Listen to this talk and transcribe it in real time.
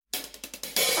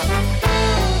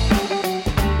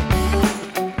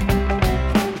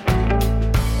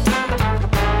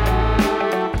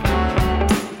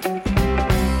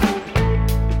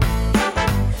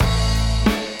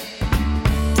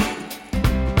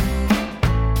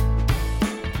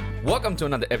Welcome to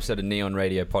another episode of Neon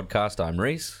Radio Podcast. I'm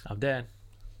Reese. I'm Dan.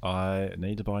 I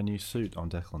need to buy a new suit. I'm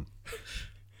Declan.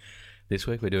 This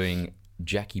week we're doing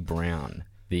Jackie Brown,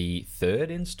 the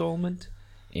third installment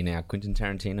in our Quentin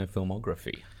Tarantino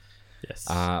filmography. Yes.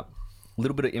 A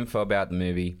little bit of info about the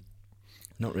movie,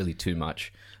 not really too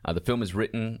much. The film is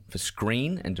written for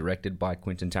screen and directed by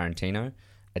Quentin Tarantino,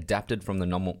 adapted from the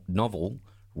novel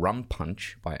Rum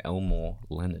Punch by Elmore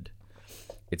Leonard.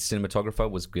 Its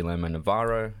cinematographer was Guillermo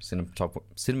Navarro,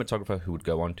 cinematographer who would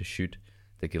go on to shoot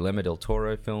the Guillermo del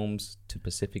Toro films to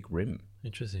Pacific Rim.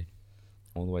 Interesting.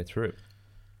 All the way through.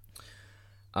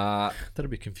 That'll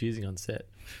be confusing on set.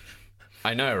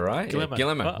 I know, right?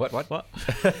 Guillermo. What? What?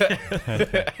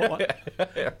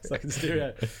 It's like in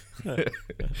stereo.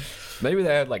 Maybe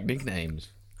they had like nicknames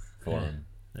for him.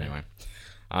 Anyway.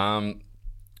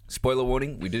 Spoiler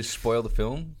warning, we do spoil the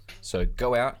film. So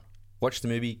go out, watch the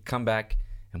movie, come back,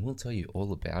 and we'll tell you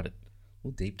all about it.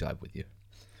 We'll deep dive with you.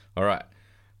 All right.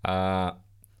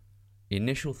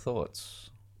 Initial thoughts.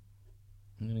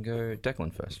 I'm going to go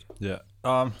Declan first. Yeah.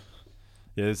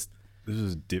 This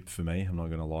is a dip for me. I'm not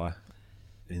going to lie.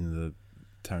 In the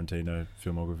Tarantino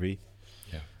filmography.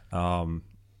 Yeah.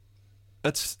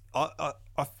 It's I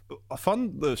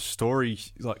find the story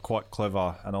like quite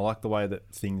clever, and I like the way that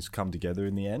things come together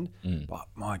in the end. But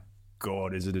my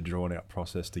God, is it a drawn out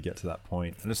process to get to that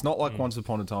point? And it's not like Once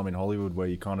Upon a Time in Hollywood where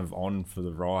you're kind of on for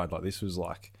the ride. Like this was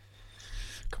like,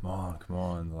 come on.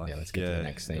 Like, Yeah, let's get to the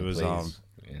next thing, It was please.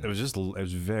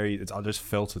 I just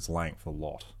felt its length a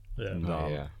lot. Yeah. And,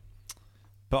 Yeah.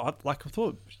 But I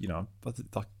thought,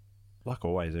 like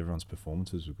always, everyone's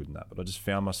performances were good in that. But I just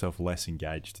found myself less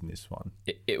engaged in this one.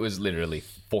 It was literally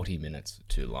 40 minutes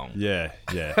too long. Yeah.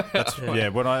 That's yeah.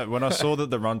 When I saw that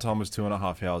the runtime was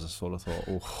 2.5 hours, I sort of thought,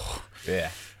 oh,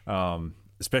 Yeah.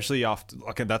 especially after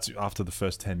that's after the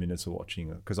first 10 minutes of watching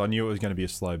it, because I knew it was going to be a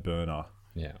slow burner.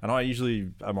 Yeah. And I usually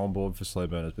am on board for slow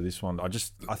burners, but this one, I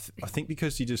think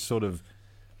because you just sort of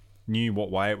knew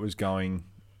what way it was going,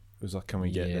 it was like, can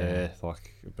we get there?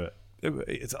 Like, but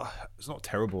it's not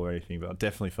terrible or anything, but I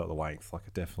definitely felt the length. Like,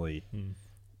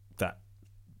 that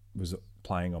was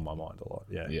playing on my mind a lot.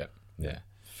 Yeah.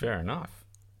 Fair enough.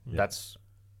 That's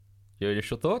your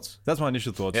initial thoughts? That's my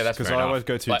initial thoughts. Yeah, that's because fair I enough. always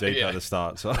go too deep at the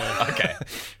start. So Okay.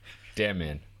 Damn,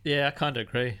 man. Yeah, I kind of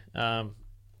agree. I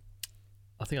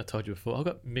think I told you before, I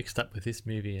got mixed up with this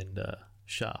movie and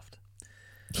Shaft.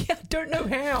 Yeah, I don't know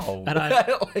how. And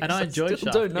I enjoyed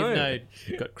still Shaft, don't know. even though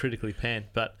it got critically panned.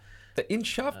 But In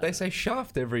Shaft, they say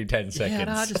Shaft every 10 seconds. yeah,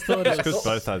 no, I just thought it because was...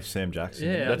 both have Sam Jackson.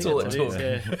 Yeah, That's I think all that's it what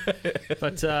is, yeah.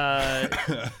 But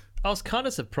I was kind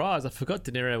of surprised. I forgot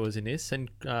De Niro was in this, and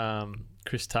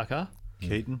Chris Tucker.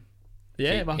 Keaton.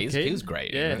 Yeah, Michael he Keaton. was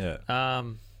great. Yeah.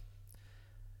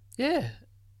 Yeah.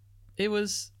 It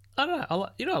was... I don't know.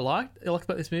 I liked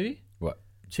about this movie? What?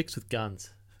 Chicks with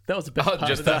guns. That was the best Oh, part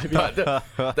just of the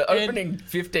movie. the opening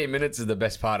 15 minutes is the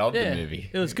best part of the movie.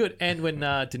 It was good. And when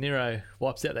De Niro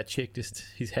wipes out that chick, just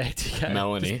his head,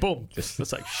 Melanie. just boom,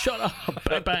 it's like shut up,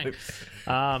 bang, bang.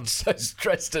 So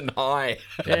stressed and high.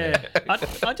 Yeah,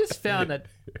 I just found that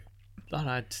I don't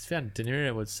know. I just found De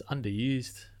Niro was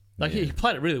underused. Like he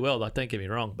played it really well. Like don't get me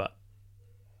wrong, but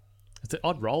it's an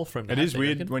odd role for him. It is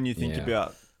weird when you think Yeah.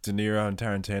 about De Niro and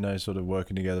Tarantino sort of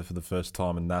working together for the first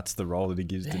time, and that's the role that he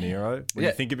gives De Niro. When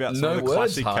Yeah. you think about No some of the words,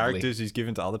 classic hardly. characters he's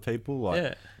given to other people, like,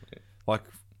 Yeah, like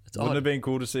it's wouldn't odd. it have been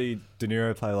cool to see De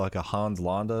Niro play like a Hans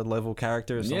Landa level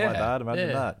character or something like Yeah. that? Imagine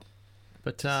Yeah. that.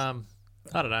 But I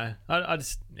don't know. I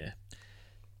just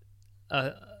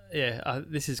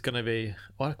this is going to be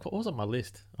what was on my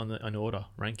list on order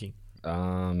ranking.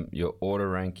 Your order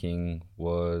ranking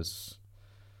was...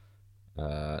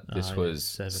 this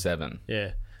was 7.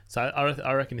 Yeah, so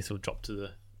I reckon this will drop to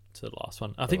the last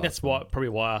one. I think that's probably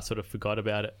why I sort of forgot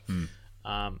about it.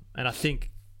 And I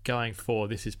think going forward,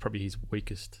 this is probably his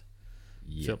weakest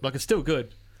film. Like it's still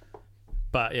good,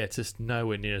 but yeah, it's just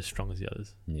nowhere near as strong as the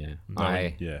others. Yeah. No,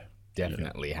 I yeah,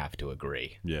 definitely have to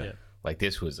agree. yeah. Yeah. Like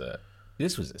this was a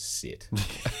sit.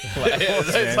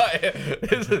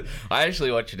 I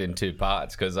actually watched it in 2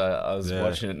 parts because I was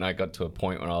watching it and I got to a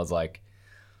point when I was like,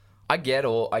 I get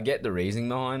the reasoning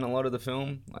behind a lot of the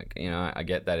film. Like, you know, I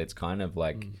get that it's kind of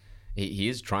like he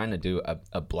is trying to do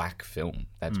a black film.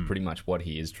 That's pretty much what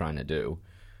he is trying to do.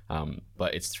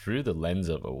 But it's through the lens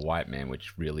of a white man,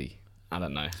 which really, I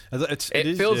don't know.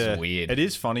 It feels weird. It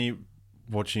is funny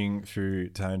watching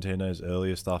through Tarantino's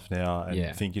earlier stuff now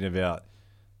and thinking about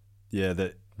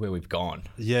that where we've gone.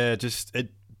 just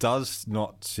does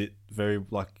not sit very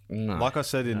No. like I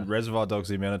said in Reservoir Dogs,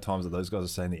 the amount of times that those guys are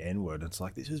saying the N word, it's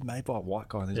like, this is made by a white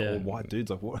guy and these are all white dudes.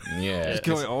 Like, what Yeah. is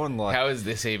going on? Like, How is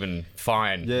this even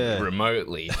fine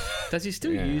remotely? Does he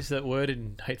still use that word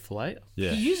in Hateful Eight?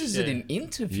 yeah, He uses it Yeah. in he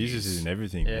interviews. uses it in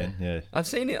everything, Yeah. man. Yeah, I've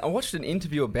seen it. I watched an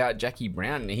interview about Jackie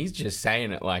Brown, and he's just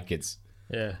saying it like it's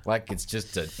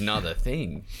just another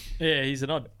thing. Yeah, he's an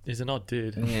odd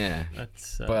dude. Yeah.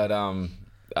 That's But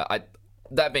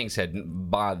that being said,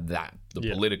 by the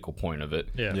Yeah. political point of it,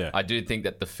 yeah. I do think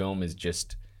that the film is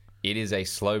just, it is a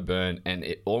slow burn, and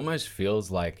it almost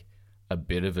feels like a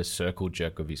bit of a circle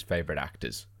jerk of his favorite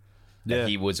actors that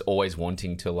he was always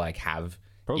wanting to like have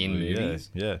in movies.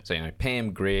 Yeah. So, you know,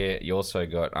 Pam Grier, you also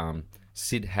got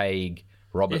Sid Haig,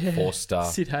 Robert Forster,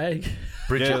 Sid Haig.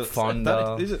 Bridget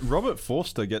Fonda. Is it Robert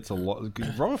Forster gets a lot.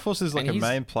 Robert Forster's like And a he's-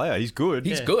 main player. He's good.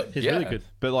 He's good. He's yeah. really good.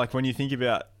 But like when you think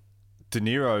about De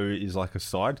Niro is like a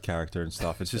side character and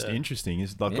stuff, it's just interesting.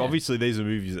 It's like obviously these are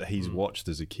movies that he's watched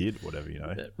as a kid, whatever, you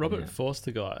know. That Robert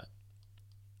Forster guy.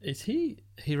 Is he?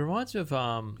 He reminds me of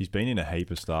He's been in a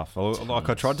heap of stuff. Like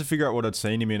I tried to figure out what I'd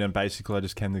seen him in, and basically I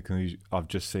just came to the conclusion I've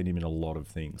just seen him in a lot of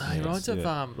things. He reminds me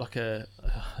of like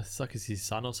it's like it's his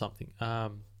son or something.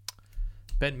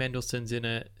 Ben Mendelsohn's in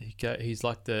it. He's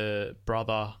like the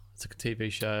brother. It's like a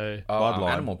TV show.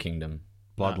 Bloodline. Animal Kingdom.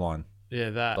 Bloodline. Yeah,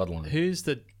 that. Bloodline. Who's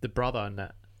the brother in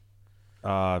that?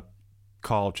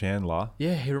 Kyle Chandler.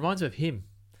 Yeah, he reminds me of him.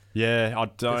 Yeah, I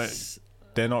don't. It's-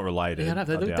 They're not related. Yeah, I know.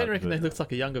 They doubt, reckon but- he looks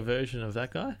like a younger version of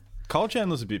that guy. Kyle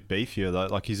Chandler's a bit beefier though.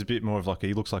 Like he's a bit more of like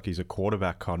he looks like he's a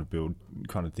quarterback kind of build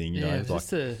kind of thing. You know, Yeah, It's like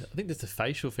I think just the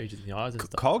facial features in the eyes and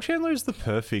stuff. Kyle Chandler is the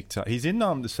perfect. He's in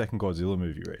the second Godzilla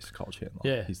movie, Reese. Kyle Chandler.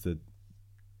 Yeah. he's the.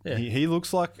 Yeah. He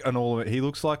looks like an all. He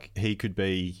looks like he could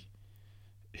be.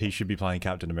 He should be playing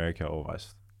Captain America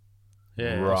almost.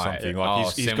 Yeah, Or Right. something. Oh,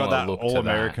 Like he's got similar that look to all that.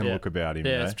 American Yeah. look about him.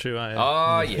 Yeah, you know? that's true.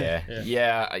 Oh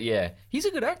yeah. He's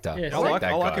a good actor. Yeah, I like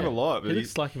that I like guy. him a lot. He But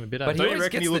looks like him a bit. But he don't you always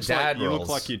reckon gets he the looks dad like you look roles.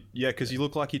 like you? Yeah, because you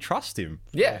look like you trust him.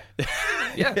 Yeah,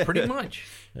 yeah, pretty much.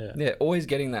 Yeah. Yeah, always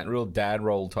getting that real dad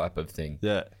role type of thing.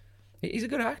 Yeah. He's a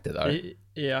good actor though.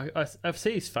 Yeah, I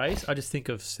see his face. I just think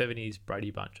of 70s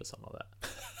Brady Bunch or something like that.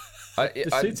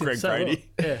 It I- suits him Greg so Brady.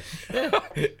 well. Yeah.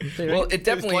 well, it It's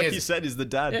definitely like is. you said, is the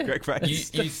dad, Yeah. Greg Brady.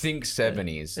 You think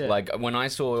 70s. Yeah. Like when I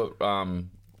saw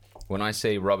when I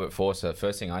see Robert Forster,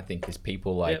 first thing I think is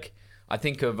people like Yep. I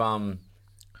think of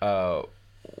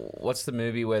what's the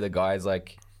movie where the guy's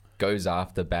like goes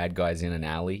after bad guys in an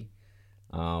alley?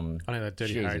 I know that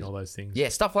Dirty Harry and Jesus. all those things. Yeah,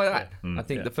 stuff like that. I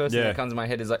think Yeah. the first thing Yeah. that comes to my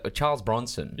head is like Charles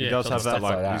Bronson. Yeah. He does have that stuff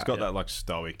like, like that. he's got that like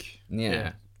stoic.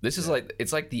 Yeah. This is like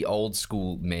it's like the old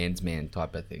school man's man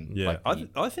type of thing. Yeah, Like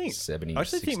I think 70s, I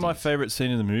actually think my 60s. favorite scene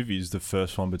in the movie is the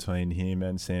first one between him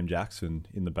and Sam Jackson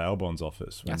in the bail bonds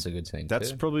office. That's a good scene.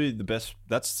 That's too. probably the best.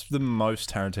 That's the most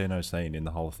Tarantino scene in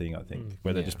the whole thing. I think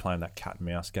where they're Yeah. just playing that cat and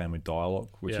mouse game with dialogue,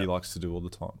 which he Yeah. likes to do all the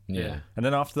time. yeah. And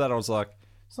then after that, I was like,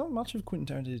 "There's not much of Quentin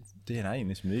Tarantino's DNA in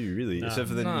this movie, really, except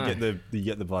for then No. you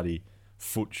get the bloody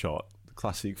foot shot, the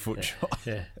classic foot shot.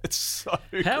 Yeah. It's so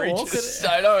How egregious.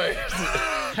 awkward! I know.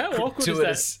 How awkward To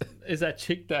is that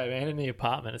chick though, man? In the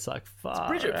apartment, it's like fuck.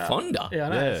 Bridget Fonda. Yeah, I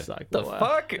know. Yeah. It's like The wow.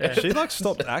 fuck? Yeah. She like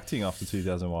stopped acting after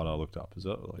 2001. I looked up as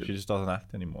well. Like, she just doesn't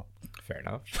act anymore. Fair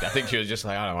enough. I think she was just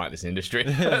like, I don't like this industry.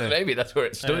 Maybe that's where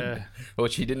it stood. Yeah. Or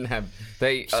she didn't have.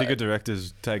 They. Sick of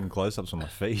directors taking close-ups on my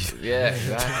feet. Yeah,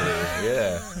 exactly.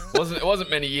 Yeah, it wasn't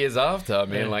many years after. I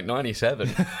mean, like '97.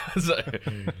 So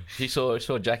she saw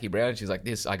Jackie Brown. She's like,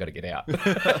 "This, I got to get out.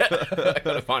 I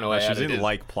got to find a way out." She's of in this.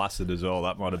 Lake Placid as well.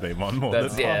 That might have been one more.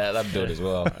 That's, than yeah, that'd do it as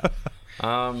well.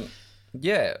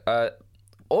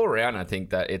 All around, I think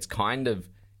that it's kind of.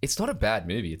 It's not a bad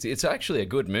movie. It's actually a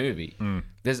good movie.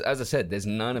 There's, as I said, there's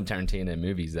none of Tarantino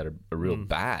movies that are real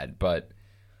bad, but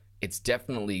it's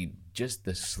definitely just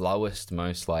the slowest,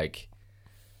 most like.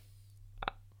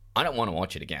 I don't want to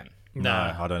watch it again. No,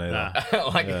 I don't either. Nah.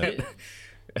 Like,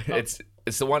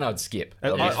 it's the one I'd skip.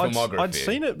 Of his filmography. I'd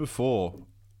seen it before,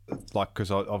 like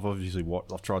because I've obviously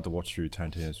I've tried to watch through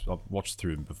Tarantino's. I've watched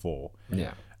through him before.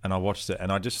 Yeah. And I watched it,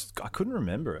 and I couldn't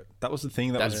remember it. That was the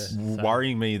thing that was That's-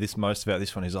 worrying me most about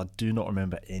this one is I do not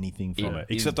remember anything from it,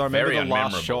 is except I remember very the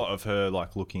last unmemorable. shot of her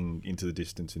like looking into the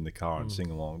distance in the car and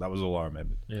sing along. That was all I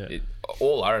remembered. Yeah.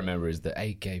 All I remember is the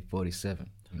AK-47.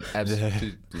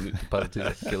 Absolutely,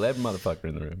 kill every motherfucker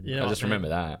in the room. Yeah, I just man. remember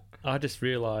that. I just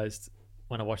realised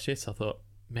when I watched this, I thought,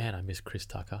 man, I miss Chris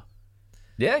Tucker.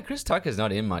 Yeah, Chris Tucker's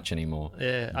not in much anymore.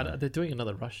 Yeah, they're doing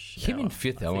another Rush. Him now, in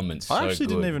Fifth Element's so I actually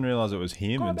good. didn't even realize it was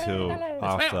him until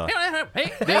after.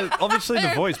 Yeah, obviously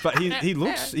the voice, but he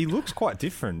looks quite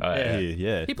different yeah. here.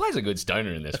 Yeah, He plays a good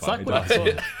stoner in this It's one. like,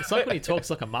 it's like when he talks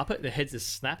like a Muppet, the head's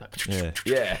just snap. Like,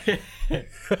 yeah. yeah.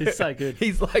 He's so good.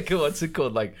 He's like, what's it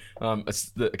called? Like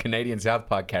the Canadian South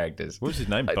Park characters. What's his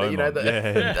name? You Beaumont. know,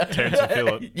 yeah, Terrence and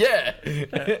Phillip. Yeah.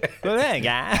 Well, there you go.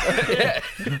 Yeah.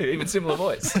 Even similar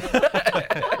voice.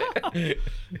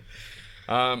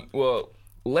 Well,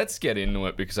 let's get into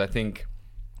it because I think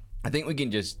we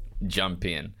can just jump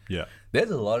in. Yeah.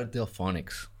 There's a lot of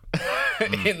Delphonics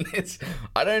in this.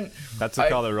 I don't. That's the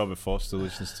car that Robert Foster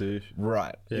listens to.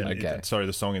 Right. Yeah. Okay. Sorry,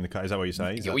 the song in the car. Is that what you're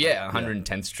saying? Is Well, that- yeah,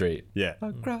 110th Street. Yeah.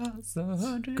 Across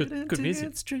 110th Good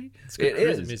music. Street. good It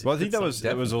cruise is. music. Well, I think Good that was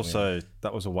Definitely.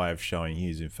 also a way of showing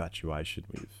his infatuation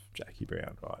with Jackie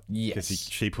Brown, right? Yes. Because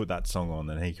she put that song on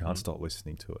and he can't stop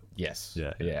listening to it. Yes.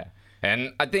 Yeah. Yeah.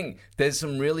 And I think there's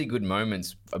some really good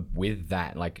moments with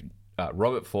that. Like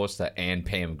Robert Forster and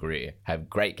Pam Grier have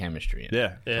great chemistry. In it.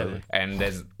 Yeah. Yeah. totally. And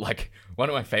there's like one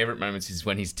of my favorite moments is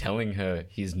when he's telling her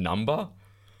his number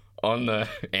on the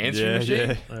answering Yeah,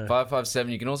 machine. yeah.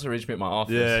 557. You can also reach me at my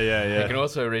office. Yeah. You can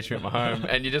also reach me at my home.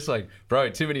 And you're just like, bro,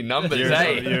 too many numbers. You're,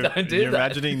 Hey, you're- don't do you're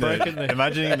that.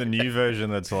 imagining the new version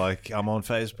that's like, I'm on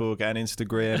Facebook and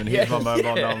Instagram and here's my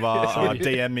mobile number.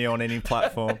 DM me on any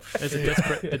platform. There's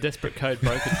a desperate code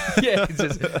broken. Yeah,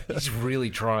 he's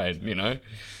really trying, you know.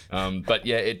 But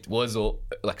yeah, it was all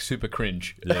like super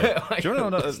cringe. Yeah. Like, Do you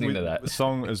want to listening to that?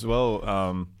 song as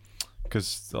well?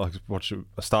 Because I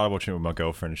started watching it with my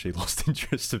girlfriend and she lost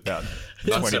interest about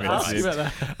 20 minutes Ask in.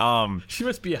 about that. She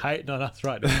must be hating on us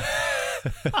right now.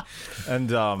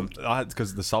 And I had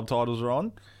because the subtitles are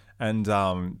on, and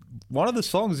one of the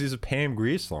songs is a Pam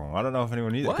Grier song. I don't know if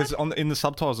anyone knew that because in the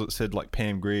subtitles it said like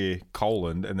Pam Grier :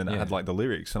 and then it had like the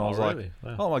lyrics, and I was really?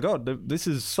 like, Wow. oh my god, this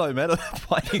is so meta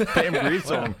playing Pam Grier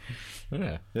song.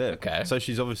 Yeah. Yeah, Okay. So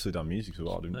she's obviously done music as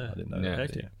well. I didn't know Yeah.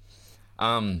 that. Heck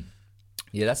Yeah.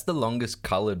 Yeah, that's the longest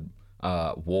colored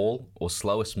wall or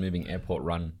slowest moving airport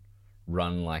run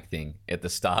like thing at the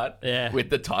start. Yeah. With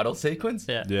the title sequence.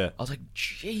 Yeah. Yeah. I was like,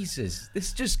 Jesus,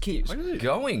 this just keeps Really?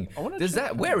 going. wanna Does check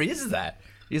that? Where is that?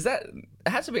 Is that? It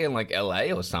has to be in like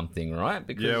LA or something, right?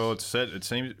 Because Yeah, well, it's said. It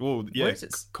seems. Well, yeah, Where is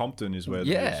it? Compton is where.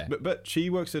 Yeah. but she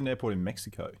works at an airport in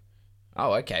Mexico.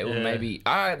 oh, okay. Well, Yeah. maybe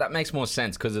that makes more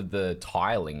sense because of the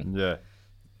tiling, Yeah.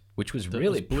 which was It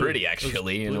really was blue. pretty It was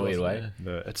actually in a blue, weird way. wasn't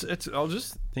it? Yeah. It's. I'll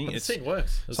just think The it's scene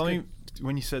works. It's something. good.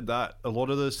 When you said that, a lot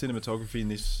of the cinematography in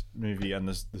this movie and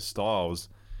the styles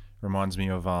reminds me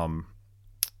of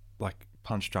like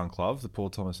Punch Drunk Love, the Paul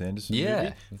Thomas Anderson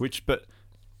Yeah. movie. But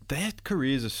their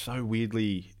careers are so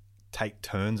weirdly take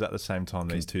turns at the same time.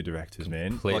 These two directors,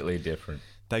 man, Completely Like, different.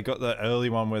 they got the early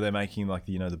one where they're making like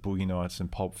the Boogie Nights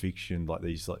and Pulp Fiction, like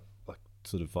these like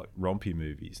sort of like rompy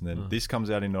movies, and then this comes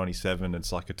out in '97.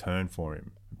 It's like a turn for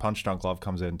him. Punch Drunk Love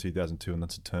comes out in 2002, and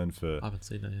that's a turn for I haven't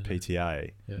seen that yet.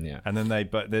 PTA. Yeah. And then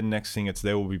then next thing it's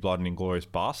There Will Be Blood and Inglourious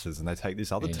Bastards, and they take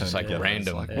this other Yeah, turn just, like, together.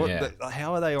 random. It's Yeah.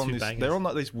 how are they on Two this? bangers. They're on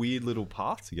like this weird little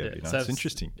path together. Yeah, It's so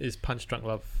interesting. Is Punch Drunk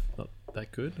Love not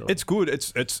that good? Or? It's good.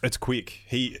 It's quick.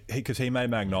 He because he made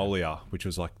Magnolia, which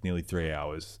was like nearly 3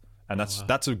 hours, and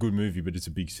that's a good movie, but it's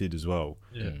a big Sid as well.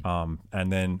 Yeah.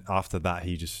 And then after that,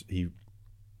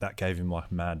 that gave him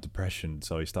like mad depression,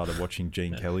 so he started watching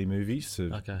Gene Kelly movies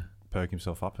to Okay. perk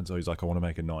himself up, and so he's like, I want to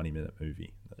make a 90-minute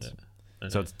movie.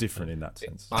 So it's different in that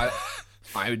sense.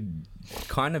 I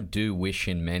kind of do wish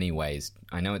in many ways.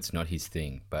 I know it's not his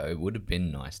thing, but it would have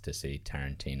been nice to see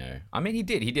Tarantino. I mean, he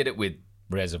did it with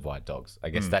Reservoir Dogs. I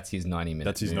guess that's his 90-minute.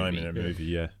 That's his 90-minute movie,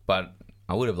 yeah. But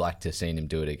I would have liked to have seen him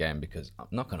do it again because I'm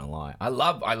not gonna lie, I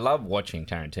love watching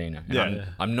Tarantino. And Yeah.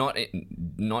 I'm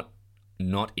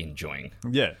not enjoying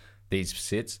Yeah. these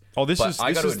sits. Oh, this but is I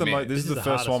this gotta is the admit- this is the the first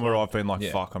hardest one where one. I've been like,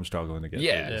 Yeah. fuck, I'm struggling to get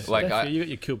Yeah. through this. Like, Like you got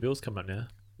your Kill Bills coming up now.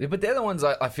 Yeah, but they're the ones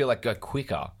I feel like go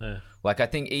quicker. Yeah. Like I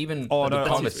think even Oh the no!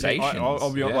 conversations.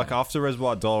 I'll be honest, yeah. like after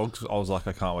Reservoir Dogs, I was like,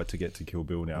 I can't wait to get to Kill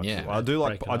Bill now. Yeah. I do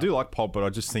like Break it up. Pop, but I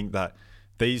just think that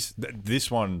this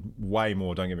one way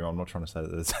more. Don't get me wrong. I'm not trying to say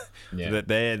that, Yeah. that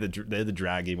they're the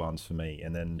draggy ones for me.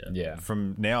 And then Yeah.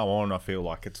 from now on, I feel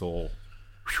like it's all.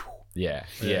 Yeah,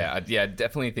 I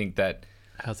definitely think that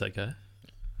How's that go?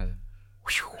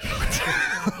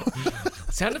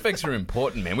 sound effects are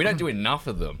important, man. We don't do enough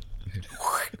of them.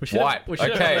 We should White. we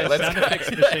should Okay, have let's sound go.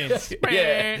 effects machines.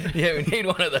 Yeah, we need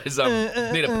one of those.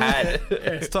 Need a pad.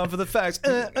 It's time for the facts.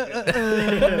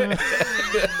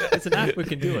 It's an app. We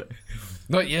can do it.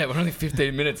 Not yet. We're only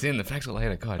 15 minutes in. The facts are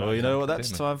later. God. Well, you know what that's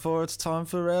time for? It's time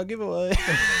for our giveaway.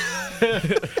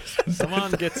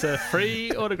 Someone gets a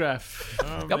free autograph.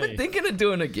 from I've been me. thinking of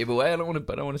doing a giveaway. I don't want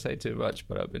to say too much,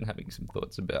 but I've been having some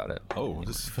thoughts about it. Oh,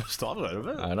 this is the first time I've heard of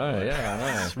it. I know, yeah, I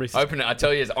know. Reese's- Open it. I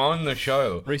tell you, it's on the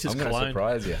show. Reese's I'm going to cologne.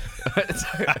 surprise you.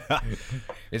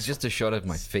 It's just a shot of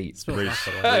my feet.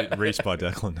 Reese by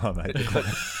Declan. No, mate.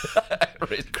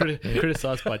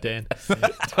 Criticised by Dan.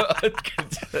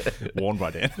 Warned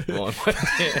by Dan.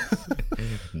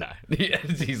 No,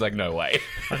 he's like, no way.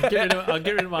 I'll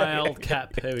get rid of my old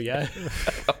cap. There we go.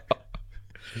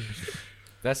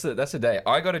 That's the day.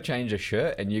 I got to change a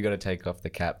shirt, and you got to take off the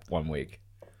cap 1 week.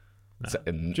 So,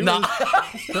 no,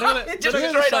 just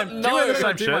straight up Do you wear the same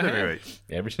no. shirt every week?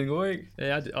 Every single week.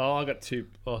 Yeah, I got two.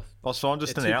 Oh, Oh, so I'm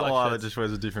just Yeah, an two black outlier that shirts. just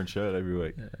wears a different shirt every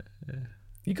week.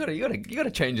 You gotta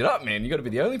change it up, man. You gotta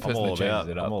be the only I'm person all that changes about.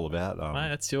 it up. I'm all about. mate,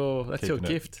 that's your Keeping it-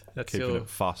 gift. That's Keeping your it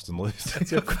fast and loose.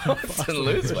 that's your Fast and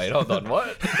loose. Wait, hold on.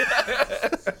 What?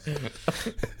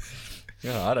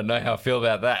 Yeah, I don't know how I feel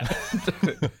about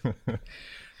that.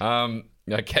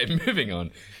 Okay, moving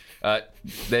on.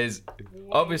 There's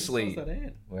obviously.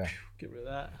 Wow. Get rid of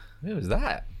that. Who was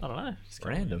that? I don't know. Just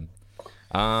Random.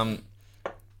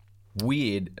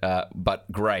 Weird,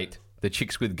 but great. The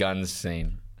chicks with guns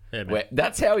scene. Yeah, man. Where,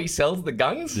 that's how he sells the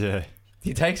guns. Yeah.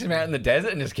 He takes them out in the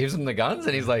desert and just gives them the guns,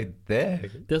 and he's like, "There."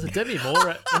 There's a Demi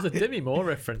Moore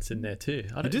reference in there too.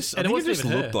 I I think it wasn't just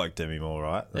even looked her. like Demi Moore,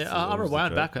 right? Yeah, That I was the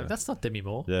rewound joke, back. That's not Demi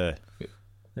Moore. Yeah.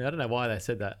 Yeah, I don't know why they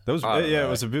said that. That was Oh, yeah, right. it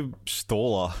was a bit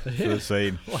staller for the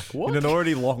scene. Like, what? In an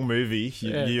already long movie,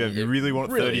 you really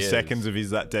want really 30 is. seconds of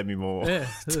is that Demi Moore? Yeah,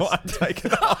 Time take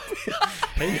it up.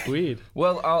 He's weird.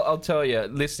 Well, I'll tell you,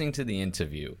 listening to the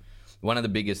interview, one of the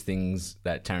biggest things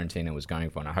that Tarantino was going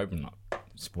for, and I hope I'm not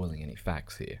spoiling any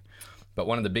facts here, but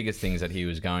one of the biggest things that he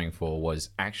was going for was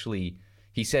actually,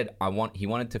 he said, he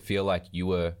wanted to feel like you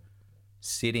were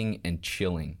sitting and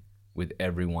chilling with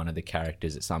every one of the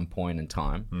characters at some point in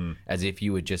time, as if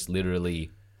you were just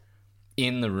literally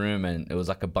in the room and it was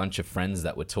like a bunch of friends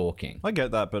that were talking. I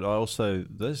get that, but I also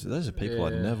those are people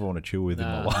I'd never want to chill with in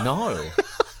my life. No.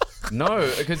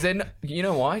 No, because then, you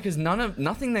know why? Because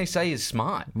nothing they say is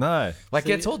smart. No. Like,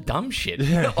 it's all dumb shit.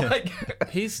 Like,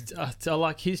 I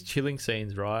like his chilling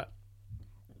scenes, right?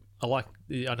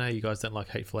 I know you guys don't like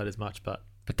Hateful Eight as much, but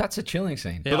but that's a chilling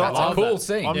scene. Yeah, But I that's a love cool that.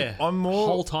 scene. Yeah. I'm more.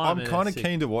 Whole time I'm kind of sick.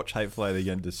 keen to watch Hateful Eight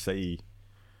again to see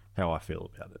how I feel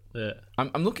about it. yeah.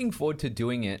 I'm looking forward to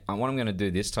doing it. And what I'm going to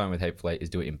do this time with Hateful Eight is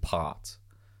do it in parts.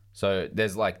 So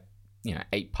there's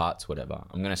 8 parts, whatever.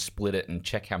 I'm going to split it and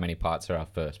check how many parts there are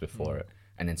first before it,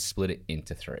 and then split it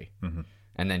into 3.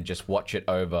 And then just watch it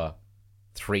over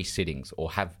 3 sittings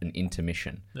or have an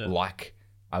intermission like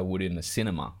I would in the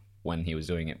cinema when he was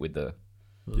doing it with the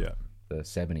Yeah.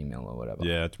 70mm or whatever.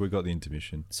 Yeah, we got the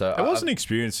intermission. So It was an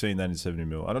experience seeing that in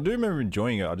 70mm. And I do remember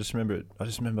enjoying it. I just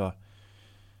remember.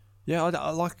 Yeah,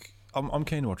 I'm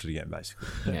keen to watch it again. Basically,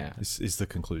 Yeah. This is the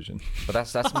conclusion. But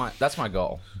that's my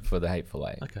goal for the Hateful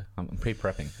Eight. Okay. I'm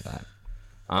pre-prepping for that.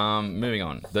 Moving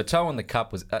on. The toe on the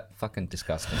cup was fucking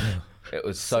disgusting. It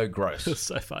was so gross. It was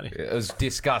so funny. It was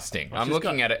disgusting. I'm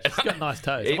looking at it. She's got nice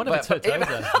toes. I It- wonder if it's her but-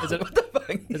 toes. Though. Is it? What the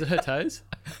fuck? Is it her toes?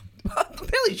 I'm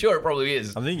fairly sure it probably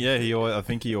is. I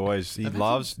think he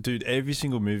loves, dude. Every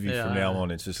single movie Yeah, from I now know.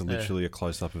 on, it's just literally a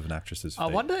close up of an actress's feet. I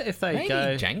wonder if they Maybe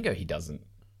go. Django he doesn't.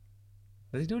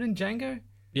 Does he do it in Django?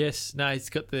 Yes, no, he's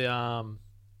got the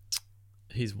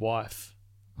his wife.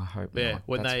 I hope Yeah, not.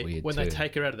 when That's they weird when they too.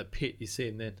 take her out of the pit, you see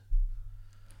him then.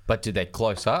 But did they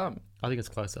close up? I think it's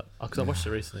close up because I watched it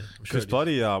recently. I'm sure Because it is.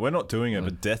 bloody, we're not doing it,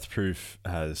 but Death Proof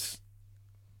has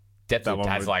Death That one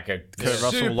has with like a Kurt super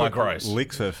Russell like gross.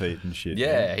 licks her feet and shit.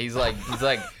 Yeah, he's like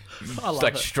love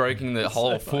like it. stroking the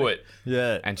whole foot,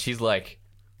 yeah. and she's like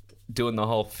doing the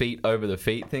whole feet over the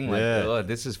feet thing. Like, Yeah. oh,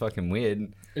 this is fucking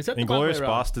weird. Is that the one Inglorious where,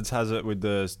 Bastards has it with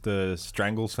the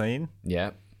strangle scene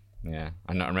Yeah,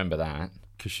 I remember that.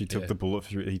 because she took Yeah. the bullet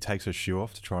through. He takes her shoe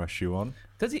off to try a shoe on.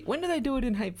 Does he? When do they do it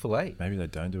in Hateful Eight? Maybe they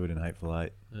don't do it in Hateful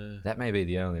Eight. That may be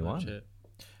the only one. Shit.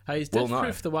 Hey, is Well, Death no.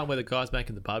 Proof the one where the guy's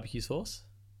making the barbecue sauce?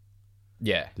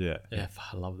 Yeah, Yeah. Yeah,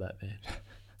 I love that, man.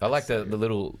 I like the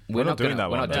little. We're not doing that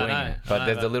We're one, not though. doing I know, it. But I know,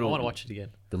 there's the I little. want to watch it again.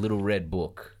 The little red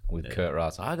book with Kurt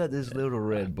Russell. I got this little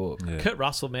red book. Yeah. Kurt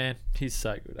Russell, man, he's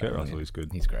so good. Kurt Russell is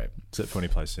good. He's great. Except for when he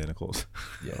plays Santa Claus.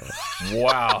 Yeah.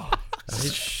 Wow.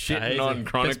 He's Shitting the on best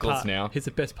Chronicles part- now. He's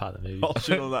the best part of the movie. I'll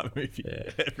shit on that movie Yeah,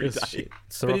 every It's day. shit.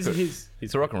 It's the But rock, he's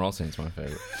the rock and roll scene's my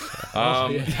favorite.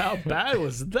 yeah, how bad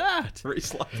was that?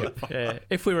 Yeah,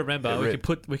 if we remember,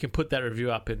 we can put that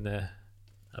review up in the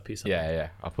up here somewhere. Yeah.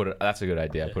 I'll put it. That's a good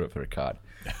idea. I'll put it for a card.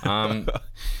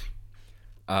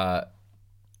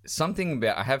 something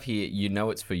about I have here. You know,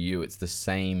 it's for you. It's the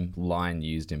same line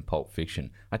used in Pulp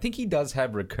Fiction. I think he does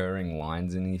have recurring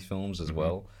lines in these films as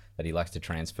well that he likes to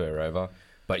transfer over.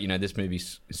 But this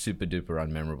movie's super duper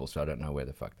unmemorable, so I don't know where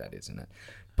the fuck that is in it.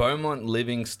 Beaumont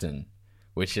Livingston,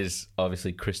 which is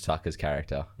obviously Chris Tucker's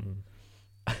character.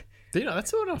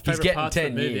 That's one of my He's favorite getting parts 10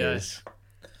 of the movie. years.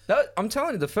 No, I'm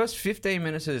telling you, the first 15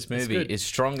 minutes of this movie good. is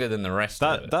stronger than the rest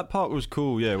of it. That part was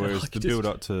cool, yeah. Whereas Like the just- build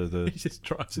up to the He just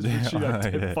tries to shoot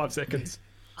out yeah. 5 seconds.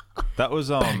 that was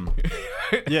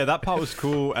yeah, that part was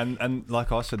cool. And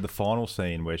like I said, the final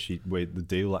scene where the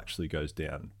deal actually goes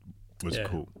down was Yeah.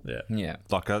 cool. Yeah. Yeah,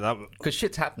 Like that, because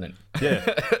shit's happening. yeah.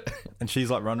 And she's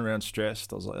like running around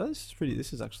stressed. I was like, oh,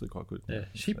 this is actually quite good. Yeah.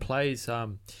 She plays you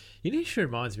know who she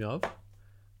reminds me of?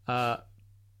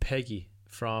 Peggy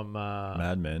from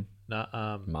Madman.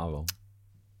 Marvel.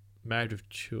 Married with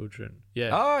Children. Yeah.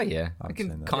 Oh yeah, I I've can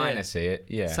seen that. kind Yeah. of see it.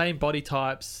 Yeah, Same body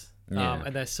types. Yeah.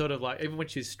 And they're sort of like, even when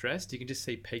she's stressed, you can just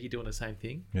see Peggy doing the same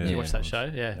thing. Yeah. You watch Yeah. that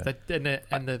show, yeah.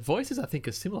 And the voices, I think,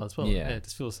 are similar as well. Yeah. Yeah,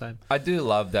 just feel the same. I do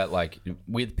love that. Like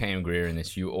with Pam Grier in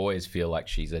this, you always feel like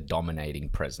she's a dominating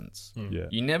presence. Yeah.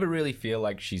 You never really feel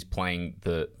like she's playing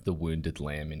the wounded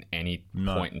lamb in any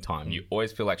No. point in time. You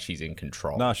always feel like she's in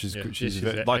control. No, she's Yeah. good. She's, She's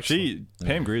like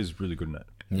Pam Grier is really good in it.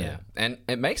 Yeah, and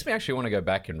it makes me actually want to go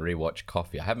back and rewatch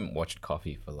Coffee. I haven't watched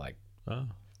Coffee for like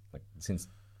since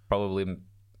probably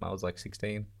I was like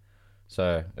 16,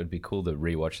 so it'd be cool to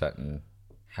rewatch that and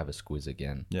have a squiz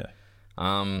again. Yeah.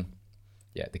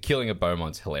 Yeah, the killing of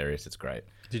Beaumont's hilarious. It's great.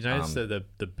 Did you notice the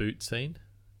boot scene?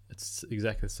 It's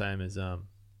exactly the same as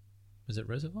is it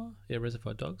Reservoir? Yeah,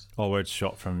 Reservoir Dogs. Oh, where it's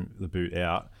shot from the boot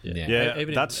out. Yeah. Yeah,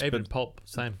 Even that's even but Pulp,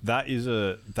 same.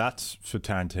 that's for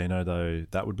Tarantino though.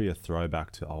 That would be a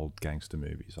throwback to old gangster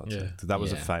movies. I'd say. Yeah. That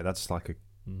was a Yeah. fake. That's like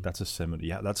that's a similar.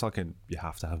 Yeah, that's like you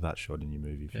have to have that shot in your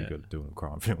movie if Yeah. you're going to do a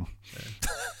crime film.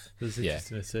 It's Yeah.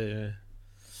 interesting to see.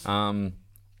 Yeah.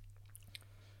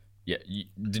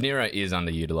 De Niro is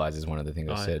underutilized, is one of the things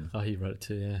I said. Oh, he wrote it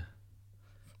too. Yeah.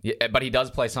 Yeah, but he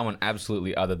does play someone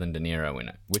absolutely other than De Niro in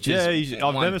it, which Yeah, is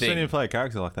I've one never thing. seen him play a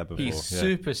character like that before. He's yeah.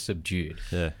 super subdued.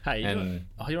 Yeah. Hey, you know And-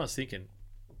 what I was thinking?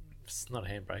 It's not a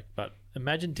handbrake, but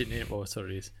imagine De Niro. Well, sort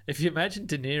of is. If you imagine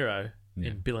De Niro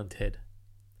in Bill and Ted,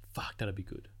 fuck, that'd be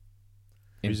good.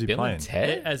 In Who's he Bill and playing?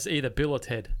 Ted? As either Bill or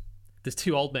Ted. There's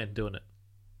two old men doing it.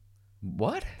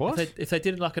 What? What? If they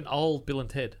did it like an old Bill and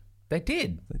Ted. They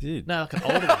did. They did. No, like an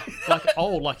older one. Like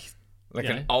old, like Like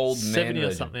you an know, old man 70 or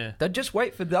version. something, yeah. They'd just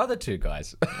wait for the other two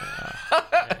guys.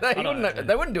 they, don't know, wouldn't, man.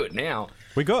 they wouldn't do it now.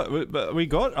 We got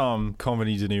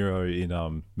comedy De Niro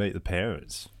in Meet the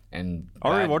Parents. And I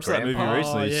already Bad watched that movie Grandpa.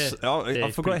 recently. yeah. I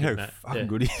he's forgot pretty how good in that. fucking Yeah.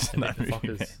 good he is in And that Meet the movie.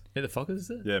 man. Fockers. Meet the Fockers, is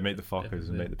it? Yeah, Meet the Fockers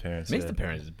and Yeah. Meet the Parents. Meet yeah. the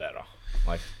Parents is better.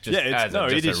 Like, just Yeah, as a,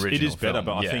 just it original is better. film.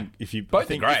 But Yeah. I think if you Both I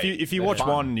think are great. if you They're watch fun.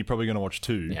 one, you're probably going to watch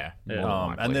two. Yeah, Yeah. more than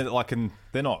likely. And then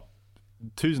they're not.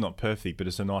 Two's not perfect, but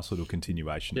it's a nice little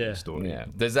continuation of Yeah. the story. Yeah,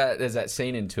 there's that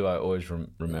scene in two I always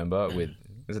remember with,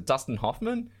 is it Dustin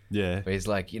Hoffman? Yeah. Where he's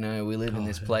like, we live in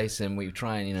this place and we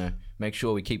try and, make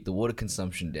sure we keep the water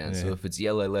consumption down. So Yeah. if it's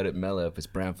yellow, let it mellow. If it's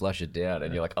brown, flush it down.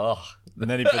 And you're like, oh. And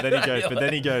then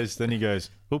he goes,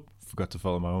 oop, forgot to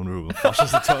follow my own rule. And flushes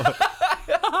the toilet.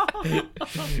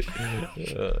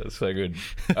 So good.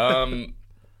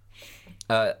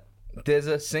 There's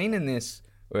a scene in this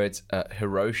where it's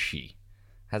Hiroshi.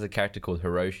 Has a character called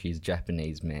Hiroshi. He's a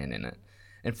Japanese man in it.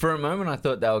 And for a moment I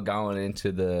thought they were going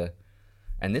into the...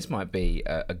 And this might be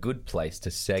a good place to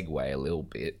segue a little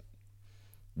bit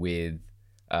with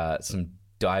some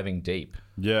diving deep.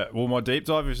 Yeah. Well, my deep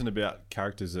dive isn't about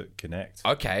characters that connect.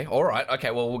 Okay, all right. Okay,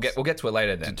 well we'll get to it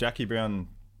later then. Jackie Brown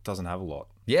doesn't have a lot.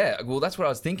 Yeah, well that's what I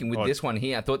was thinking with Oh. this one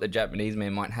here. I thought the Japanese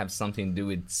man might have something to do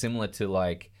with similar to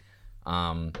like,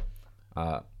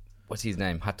 what's his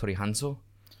name, Hattori Hanzo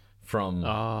from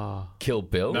Kill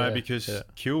Bill. No, because yeah.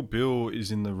 Kill Bill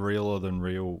is in the realer than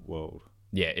real world.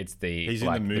 Yeah, it's the He's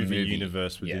like, in the movie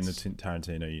universe within Yes. the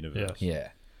Tarantino universe. Yeah,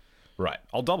 right.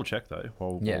 I'll double check though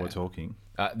while Yeah. we're talking.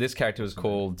 This character was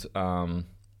called. God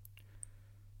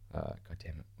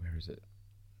damn it, where is it?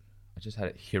 I just had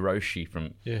it. Hiroshi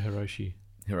from Yeah, Hiroshi.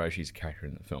 Hiroshi's character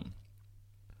in the film.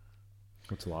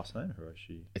 What's the last name?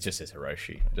 Hiroshi. It just says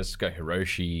Hiroshi. Just go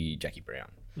Hiroshi Jackie Brown.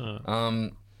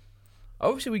 Oh.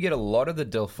 Obviously we get a lot of the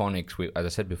Delphonics, as I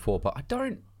said before, but I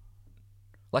don't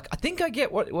like. I think I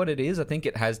get what it is. I think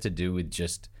it has to do with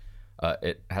just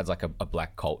it has like a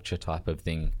black culture type of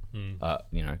thing,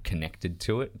 connected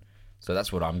to it. So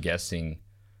that's what I'm guessing.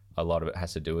 A lot of it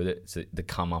has to do with it. It's the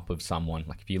come up of someone.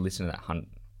 Like if you listen to that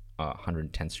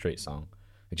 110th Street song,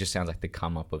 it just sounds like the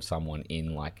come up of someone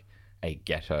in like a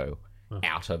ghetto,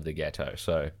 out of the ghetto.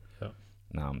 So Yeah.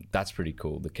 That's pretty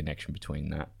cool, the connection between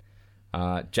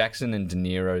that. Jackson and De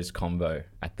Niro's combo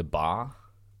at the bar.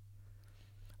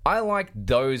 I like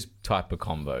those type of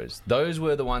combos. Those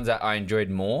were the ones that I enjoyed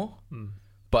more.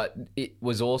 But it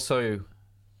was also,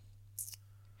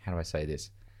 how do I say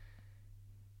this?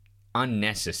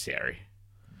 Unnecessary.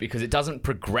 Because it doesn't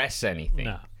progress anything.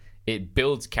 No. It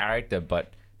builds character,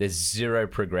 but there's zero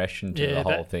progression to the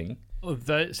whole thing. Well,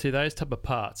 those type of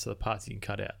parts are the parts you can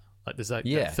cut out. Like there's like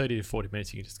 30 to 40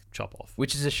 minutes you can just chop off.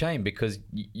 Which is a shame because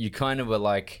you kind of were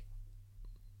like,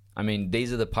 I mean,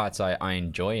 these are the parts I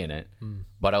enjoy in it.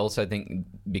 But I also think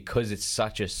because it's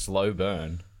such a slow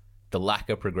burn, the lack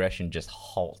of progression just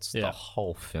halts the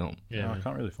whole film. Yeah, No, I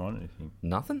can't really find anything.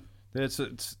 Nothing?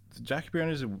 It's Jackie Brown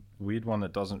is a weird one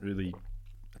that doesn't really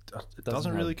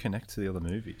connect to the other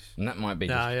movies. And that might be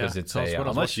just because it's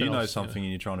Unless you know something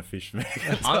and you're trying to fish for me.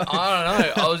 I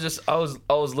don't know.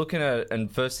 I was looking at it,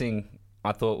 and first thing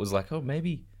I thought was like, oh,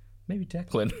 maybe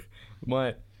Declan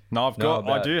might. No,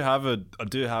 I do have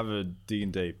a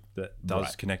Digging Deep that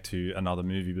does connect to another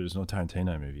movie, but it's not a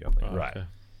Tarantino movie, I think. Right. Okay.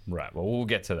 Right. Well, we'll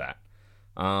get to that.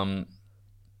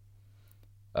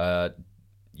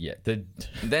 Yeah.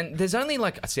 Then there's only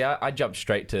like, see, I jumped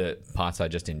straight to parts I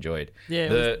just enjoyed.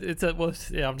 Yeah.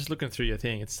 I'm just looking through your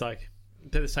thing. It's like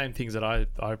they're the same things that I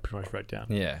pretty much wrote down.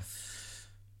 Yeah.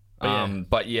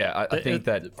 But I think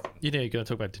that you're going to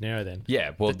talk about De Niro then.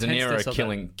 Yeah. Well, The De Niro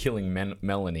tenseness killing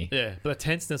Melanie. Yeah, but the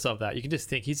tenseness of that, you can just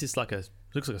think he's just like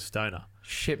looks like a stoner.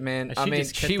 Shit, man. And I she mean,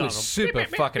 just kept she on was super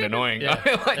fucking annoying. Yeah,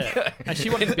 Like, and she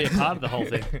wanted to be a part of the whole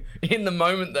thing. In the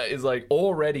moment that is like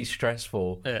already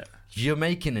stressful, you're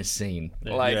making a scene.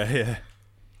 Like, Yeah.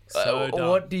 So dumb.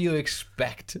 what do you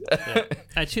expect?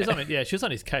 And she was on it. Yeah, she was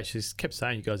on his case. She just kept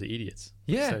saying, "You guys are idiots."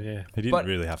 Yeah. So, yeah. He didn't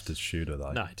really have to shoot her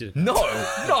though. No, he didn't. No.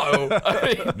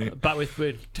 I mean, But with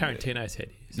Tarantino's head.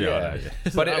 yeah.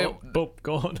 But it boom,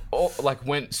 gone. like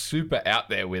went super out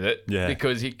there with it. Yeah.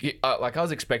 Because he like I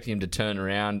was expecting him to turn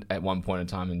around at one point in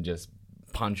time and just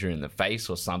punch her in the face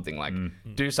or something, like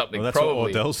do something. Well, that's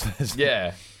probably. what Ordell says.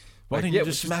 Yeah. Why Like, didn't you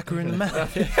just smack her in the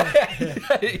mouth?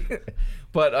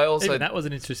 But I also Even that was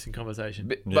an interesting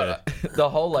conversation. But the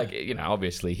whole, like, you know,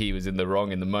 obviously he was in the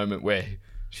wrong in the moment where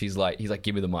he's like,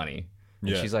 give me the money. And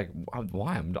Yeah. she's like,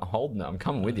 why? I'm not holding it. I'm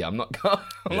coming with you. I'm not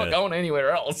going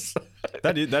anywhere else.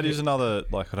 That is another,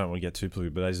 like, I don't want to get too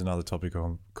political, but that is another topic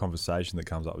of conversation that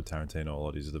comes up with Tarantino a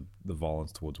lot, is the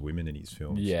violence towards women in his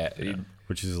films. Yeah.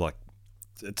 Which is like,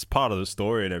 it's part of the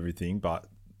story and everything, but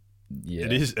Yeah.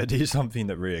 it is something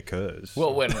that reoccurs.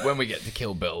 Well, when we get to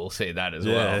Kill Bill, we'll see that as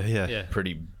well. Yeah.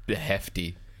 Pretty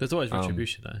hefty. There's always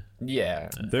retribution, though. Yeah.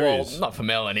 There is. Not for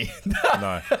Melanie.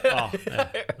 No. Oh, yeah.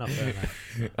 Not fair,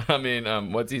 mate. I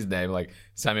mean, what's his name? Like,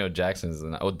 Samuel Jackson's...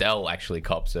 Odell actually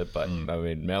cops it, but, I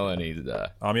mean, Melanie's...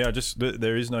 I mean,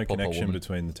 there is no connection woman.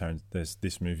 between the Tarantino.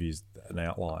 This movie is an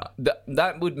outlier.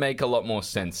 That would make a lot more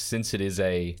sense since it is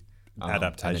an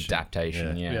Adaptation.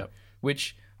 adaptation, yeah. Yeah.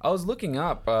 Which I was looking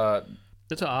up.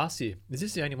 That's what I asked you. Is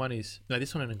this the only one No,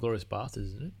 this one in Inglourious Bastards,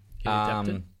 isn't it? He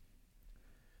adapted?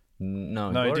 No,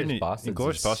 No, he Inglourious didn't. Bastards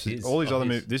Inglourious is Bastards. All these other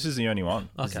his. movies. This is the only one.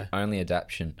 is Okay. the only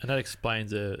adaptation. And that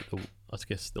explains I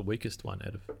guess, the weakest one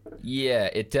out of... Yeah,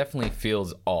 it definitely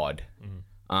feels odd.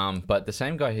 But the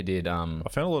same guy who did... I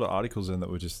found a lot of articles in that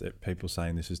were just people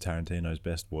saying this is Tarantino's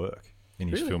best work in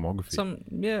his Really? filmography.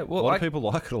 a a lot of people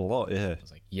like it a lot. Yeah. I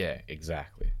was like, yeah,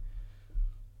 exactly.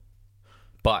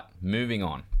 But moving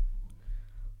on,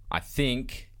 I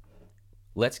think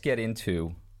let's get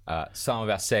into some of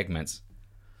our segments.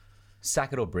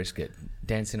 Sack it or brisket,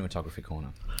 Dan Cinematography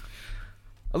Corner.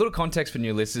 A little context for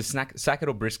new listeners: sack it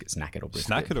or brisket, snack it or brisket.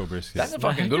 Snack it or brisket? That's a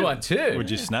fucking good one too.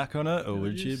 Would you snack on it or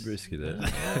would you brisket it?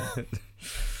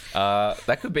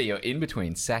 That could be your in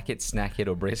between: sack it, snack it,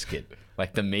 or brisket.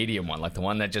 Like the medium one, like the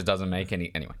one that just doesn't make any.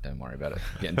 Anyway, don't worry about it.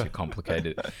 Getting too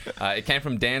complicated. It came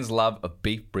from Dan's love of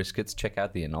beef briskets. Check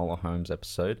out the Enola Holmes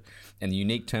episode. And the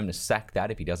unique term to sack that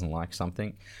if he doesn't like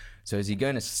something. So is he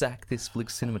going to sack this flick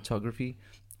cinematography?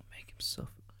 Make himself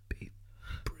a beef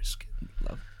brisket.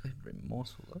 Love every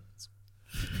morsel of it.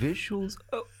 Visuals.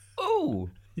 Oh.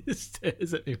 He just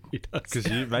stares at me when he does. Because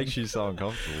it makes you so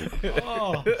uncomfortable.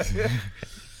 Oh.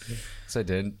 So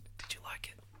Dan, did you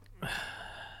like it?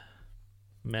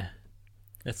 Meh.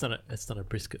 It's not a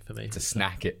brisket for me. To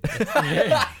snack it.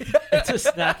 Yeah. It's a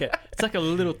snack it. It's like a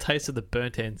little taste of the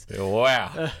burnt ends.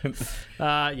 Wow.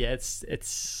 Yeah,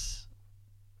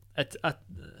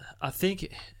 I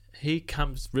think he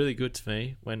comes really good to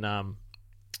me when I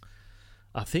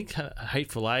think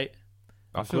Hateful Eight,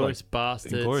 I feel like Inglourious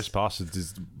Bastards. Inglourious Bastards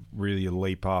is really a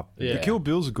leap up. Yeah. The Kill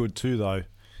Bills are good too, though.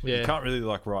 Yeah. You can't really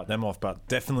like write them off, but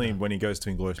definitely when he goes to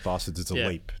Inglourious Bastards, it's a Yeah.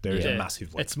 leap. There is Yeah. a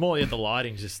massive leap. It's more the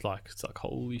lighting's just like it's like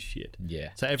holy shit. Yeah.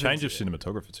 So Change of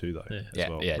cinematographer too, though. Yeah. As Yeah,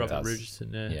 well. yeah. It Robert does.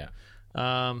 Richardson. Yeah.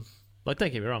 Like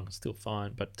don't get me wrong, it's still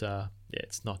fine, but yeah,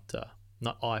 it's not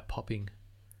eye popping.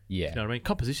 Yeah. You know what I mean?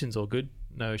 Composition's all good.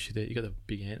 No issue there. You got the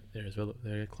big ant there as well.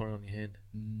 There, clawing on your hand.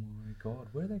 Oh my god,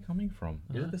 where are they coming from?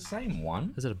 Is it the same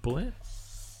one? Is it a bull ant?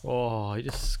 Oh, he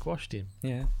just squashed him.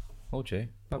 Yeah. Oh gee.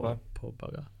 Bye bye. Poor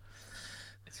bugger.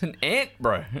 It's an ant,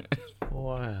 bro.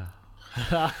 Wow.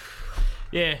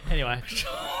 Yeah. Anyway,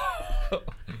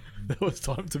 there was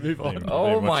time to move on.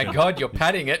 Oh my god, you're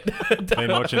patting it.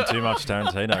 Been watching too much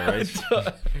Tarantino, Reece.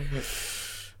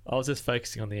 I was just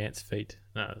focusing on the ant's feet.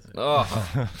 No,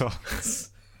 Oh,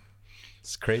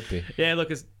 it's creepy. yeah, look,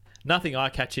 it's nothing eye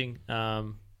catching.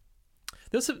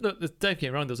 There's some, don't get me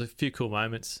wrong. There was a few cool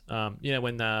moments. You know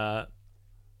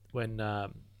when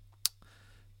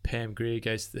Pam Grier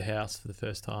goes to the house for the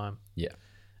first time, Yeah.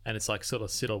 and it's like sort of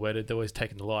silhouetted. They're always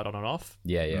taking the light on and off.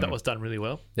 Yeah, yeah. That was done really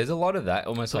well. There's a lot of that,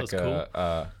 almost That like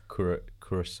was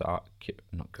Kurosawa.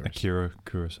 Not Kurosawa. Akira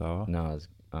Kurosawa. No, it's,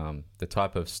 the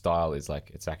type of style is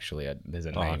like it's actually there's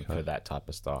a name okay. for that type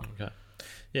of style. Okay.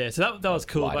 Yeah, so that was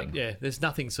cool. lighting. But yeah, there's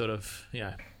nothing sort of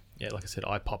yeah, like I said,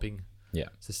 eye popping. Yeah.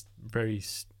 It's just very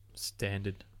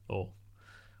standard,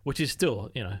 which is still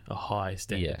a high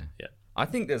standard. Yeah. I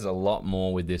think there's a lot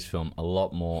more with this film, a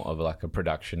lot more of like a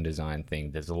production design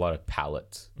thing. There's a lot of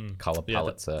palettes, color Yeah,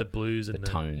 palettes, the blues and the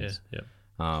tones.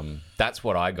 Yeah. That's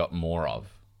what I got more of.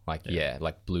 Like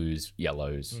like blues,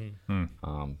 yellows,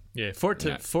 Yeah, for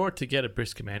it to get a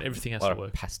Briscoe man, everything has a lot to of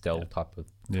work. pastel type of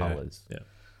Yeah. colors.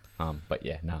 Yeah. But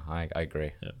yeah, no, I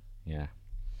agree. Yeah. Yeah.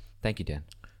 Thank you, Dan.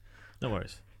 No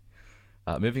worries.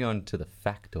 Moving on to the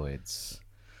factoids.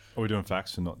 Are we doing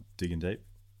facts and not digging deep?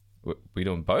 We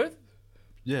doing both?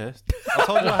 Yeah. I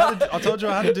told you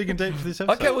I had to dig in deep for this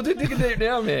episode. Okay, we'll do digging deep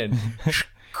now, man.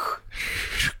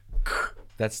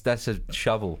 That's a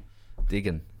shovel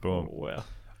digging. Boom. Wow.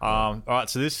 All right,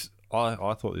 so this I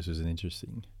thought this was an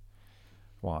interesting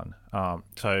one.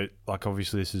 So like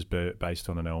obviously this is based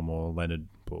on an Elmore Leonard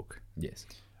book. Yes.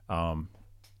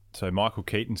 So Michael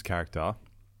Keaton's character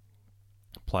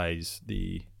plays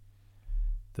the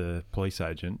police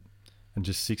agent, and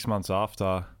just 6 months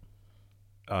after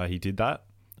he did that,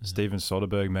 Steven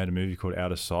Soderbergh made a movie called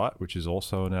Out of Sight, which is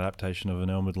also an adaptation of an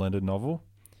Elmore Leonard novel,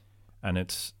 and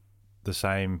it's the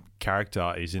same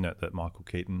character is in it that Michael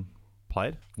Keaton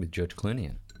played. With George Clooney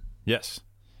in. Yes.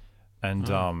 And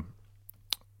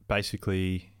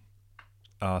basically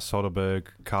Soderbergh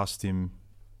cast him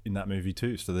in that movie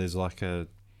too. So there's like a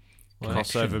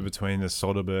crossover between the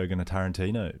Soderbergh and a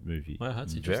Tarantino movie. Wow,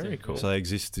 that's interesting. Very cool. So they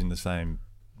exist in the same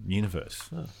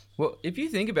universe. Well, if you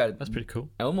think about it, That's pretty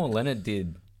cool. Elmore Leonard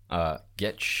did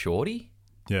Get Shorty.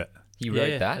 Yeah. He wrote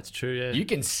Yeah, that. that's true, yeah. You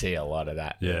can see a lot of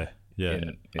that. Yeah. Yeah.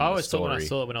 In I always the thought when I story.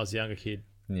 saw it when I was a younger kid,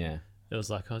 Yeah. it was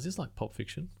like, is this like Pulp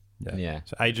Fiction? Yeah.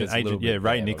 So There's a little bit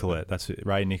Ray there, Nicolette. That's it,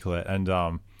 Ray Nicolette.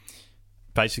 And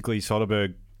basically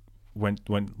Soderbergh went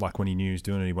like when he knew he was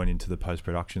doing it, he went into the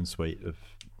post-production suite of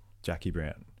Jackie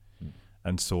Brown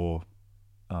and saw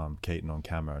Keaton on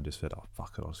camera and just said, "Oh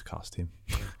fuck it, I'll just cast him."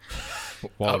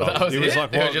 Why would that I? was He was it?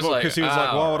 like, They were just like, because he was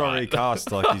like, "Why would I right."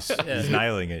 recast?" Like he's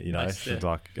nailing it, you know. Nice, yeah.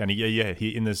 Like, and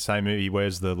he in the same movie he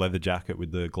wears the leather jacket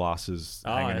with the glasses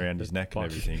hanging yeah, around his the neck and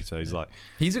box. everything. So he's like,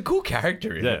 He's a cool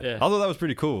character. Isn't yeah. it? Yeah. I thought that was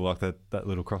pretty cool, like that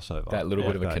little crossover, That little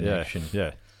bit of a Like that, connection.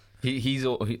 Yeah. He's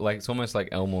like it's almost like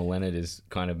Elmore Leonard is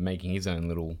kind of making his own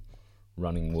little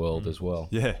running world as well.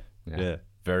 Yeah. Yeah.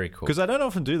 Very cool. Because they don't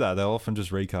often do that. They'll often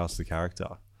just recast the character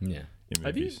Yeah. in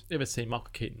Have you movies. ever seen Michael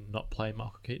Keaton not play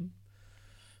Michael Keaton?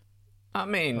 I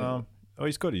mean,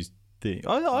 He's got his thing.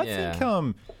 I Yeah.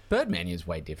 think Birdman is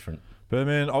way different.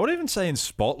 Birdman, I would even say in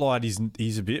Spotlight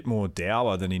he's a bit more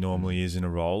dour than he normally is in a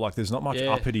role. Like there's not much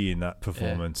Yeah. uppity in that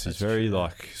performance. Yeah, he's that's very true.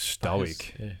 like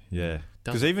stoic. Yeah. Yeah.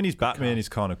 Because Doesn't even his Batman is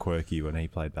kind of quirky when he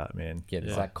played Batman. Yeah,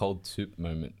 there's Yeah. that cold soup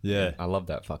moment. Yeah. I love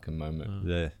that fucking moment.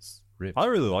 Yeah. It's ripped. I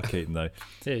really like Keaton though.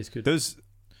 Yeah, he's good. There was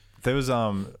because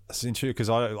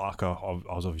I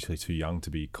was obviously too young to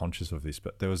be conscious of this,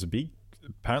 but there was a big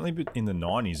apparently in the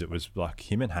 90s it was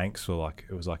like him and Hanks were like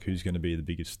it was like who's going to be the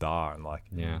biggest star, and like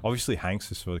Yeah. obviously Hanks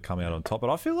has sort of come out on top, but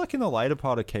I feel like in the later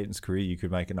part of Keaton's career you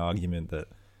could make an argument that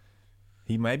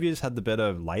he maybe has had the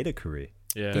better later career.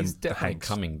 Yeah. He's than definitely Hanks.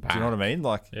 coming back. Do you know what I mean?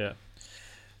 Like Yeah.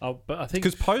 Oh, but I think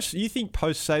because post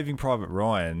Saving Private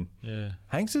Ryan, yeah.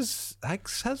 Hanks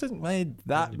hasn't made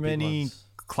that Really big many ones.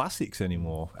 classics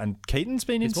anymore, and Keaton's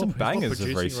been in He's some more bangers of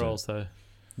producing recent. roles though.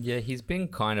 Yeah, he's been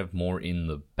kind of more in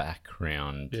the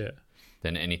background. Yeah.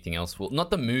 than anything else. Well,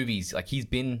 not the movies. Like he's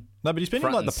been No, but he's been in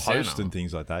front like the and Post center. and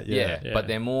things like that. yeah, Yeah. but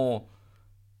they're more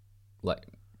like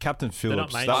Captain not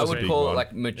Phillips. mainstream. That I was a would big call one. it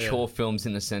like mature films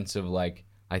in the sense of like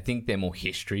I think they're more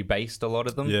history based. A lot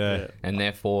of them. Yeah. And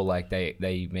therefore, like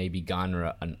they maybe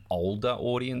garner an older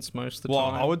audience most of the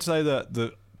Well, time. I would say that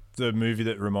the movie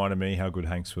that reminded me how good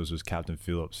Hanks was Captain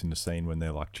Phillips in the scene when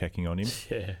they're like checking on him.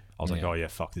 Yeah. I was like, Yeah. oh yeah,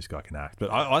 fuck, this guy can act.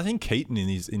 But I think Keaton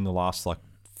in the last like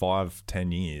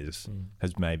 5-10 years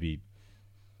has maybe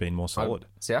been more solid.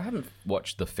 See, I haven't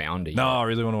watched The Founder yet. No, I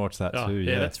really want to watch that Oh, too.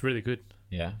 yeah, Yeah, that's really good.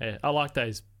 Yeah. Yeah, I like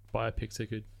those biopics. They're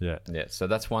good. yeah, Yeah. So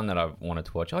that's one that I wanted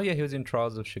to watch. Oh yeah, he was in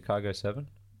Trials of Chicago 7.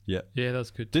 yeah. Yeah, that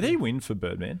was good. Did he win for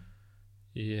Birdman?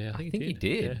 Yeah, I think he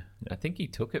did. Yeah. I think he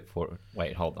took it for.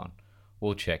 Wait, hold on.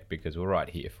 We'll check because we're right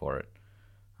here for it.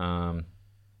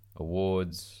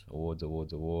 Awards. Or is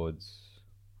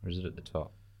it at the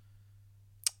top?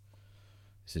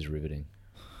 This is riveting.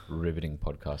 Riveting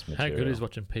podcast How material. good is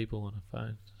watching people on a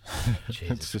phone?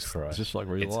 Jesus It's just Christ. it's just like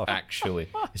real It's life. actually,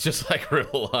 it's just like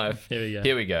real life. Here we go.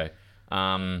 Here we go.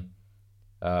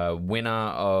 Winner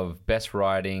of Best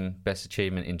Writing, Best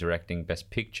Achievement in Directing, Best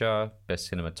Picture, Best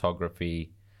Cinematography,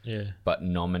 Yeah. but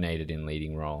nominated in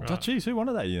leading role. Oh, geez, who won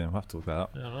that year? We'll have to look that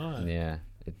up. I don't know. Yeah,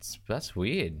 that's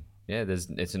weird. Yeah,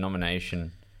 it's a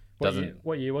nomination.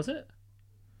 What year was it?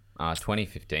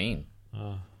 2015.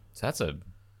 Oh. So that's a.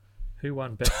 Who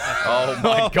won best actor? Oh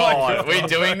my god, are we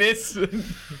doing this?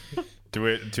 Do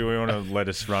we want to let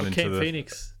us run into Ken the?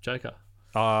 Phoenix, Joker.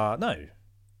 No.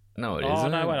 No, it Oh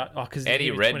isn't. no, wait. Oh, because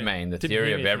Eddie Redmayne, The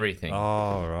Theory of Everything.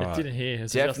 Oh It right. didn't hear. It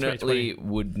was just Definitely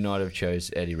would not have chose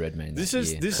Eddie Redmayne. This that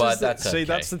is year. this but is that's okay.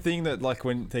 that's the thing that like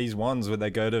when these ones where they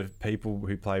go to people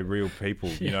who play real people,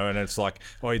 you know, and it's like,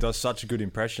 oh, he does such a good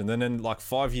impression. Then like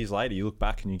 5 years later, you look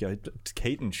back and you go,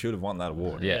 Keaton should have won that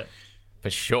award. Yeah, for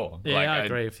sure. Yeah, Like, I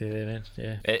agree with you there, man.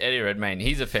 Yeah. Eddie Redmayne,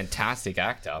 he's a fantastic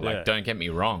actor. Like, Yeah. don't get me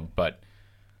wrong, but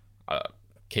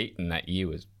Keaton that year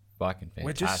was fucking We're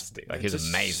fantastic. Like, he's just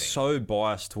amazing. So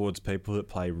biased towards people that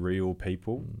play real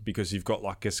people because you've got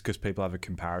like, because people have a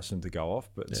comparison to go off,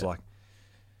 but it's like,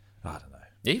 I don't know.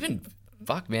 Even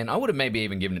fuck, man, I would have maybe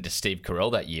even given it to Steve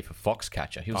Carell that year for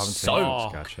Foxcatcher. He I was haven't so. seen Oh,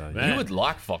 Foxcatcher. man. You would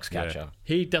like Foxcatcher. Yeah.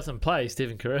 He doesn't play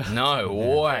Stephen Carell. No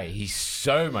way. He's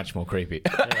so much more creepy.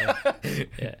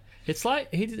 Yeah. It's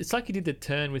like he did the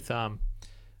turn with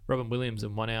Robin Williams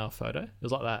in 1 Hour Photo. It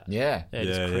was like that. yeah. Yeah,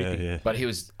 just Yeah, creepy. yeah. But he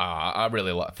was. I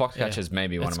really like Foxcatcher's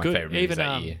maybe one It's of my good. favorite movies Even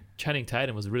that year. Channing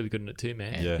Tatum was really good in it too,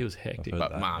 man. Yeah. He was hectic. I've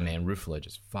heard But man, Ruffalo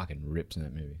just fucking rips in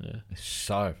that movie. Yeah. It's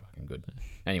so fucking good.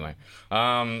 Anyway,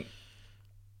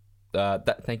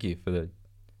 thank you for the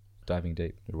diving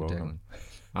deep. You're welcome.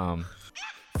 Declan.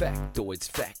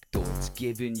 Factoids,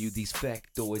 giving you these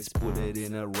factoids. Put it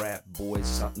in a rap, boys,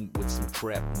 something with some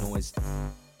trap noise.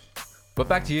 But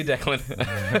back to you, Declan.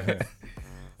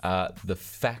 The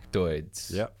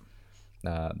factoids. Yep.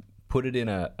 Put it in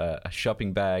a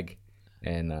shopping bag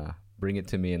and bring it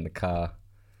to me in the car.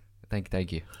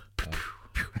 Thank you.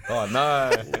 Oh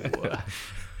no,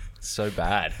 so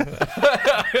bad.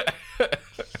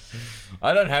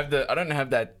 I don't have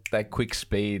that quick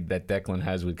speed that Declan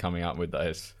has with coming up with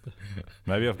those.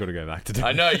 Maybe I've got to go back to do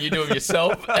I know you do them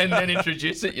yourself and then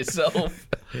introduce it yourself.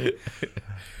 All right.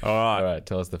 All right,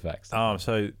 tell us the facts.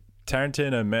 So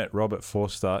Tarantino met Robert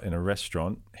Forster in a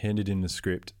restaurant, handed him the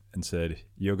script, and said,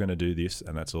 "You're going to do this,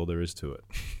 and that's all there is to it."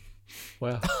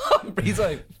 Wow. He's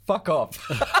like, fuck off.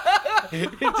 He's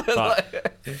just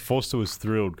like- Forster was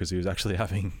thrilled because he was actually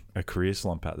having a career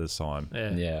slump at this time,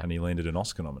 Yeah. yeah. and he landed an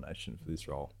Oscar nomination for this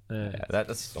role. Yeah. Yeah,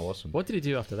 that's awesome. What did he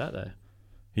do after that though?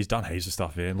 He's done heaps of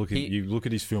stuff, man. You look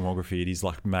at his filmography; it is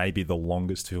like maybe the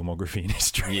longest filmography in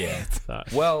history. Yeah. Fuck.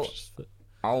 Well,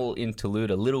 I'll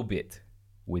interlude a little bit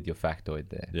with your factoid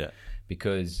there. Yeah.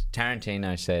 Because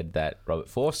Tarantino said that Robert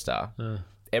Forster,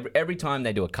 every time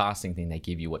they do a casting thing, they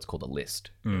give you what's called a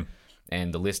list.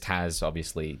 And the list has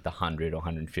obviously the 100 or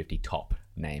 150 top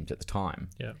names at the time.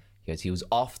 Yeah. He goes, he was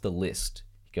off the list.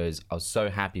 He goes, I was so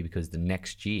happy because the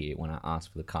next year when I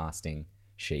asked for the casting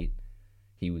sheet,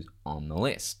 he was on the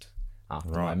list after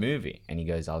my movie. And he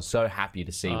goes, I was so happy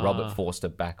to see Robert Forster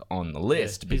back on the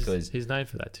list because... he's known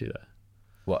for that too though.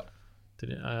 What?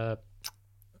 Did it,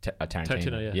 Tarantino.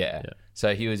 Tarantino, yeah.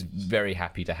 So he was very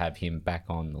happy to have him back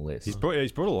on the list. He's brought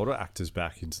a lot of actors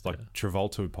back. It's like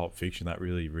Travolta with Pulp Fiction that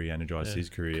really re-energized his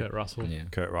career. Kurt Russell. Yeah.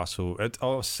 Kurt Russell. I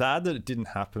was sad that it didn't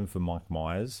happen for Mike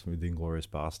Myers with Inglourious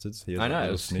Bastards. He has I know, that he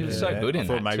little was snippet so there. good in I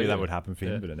thought that maybe too. that would happen for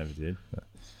him, but it never did.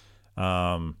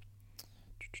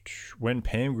 When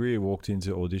Pam Grier walked in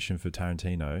to audition for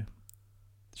Tarantino,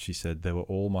 she said, "They were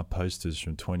all my posters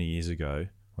from 20 years ago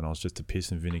when I was just a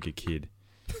piss and vinegar kid."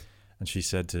 And she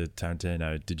said to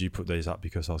Tarantino, "Did you put these up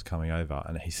because I was coming over?"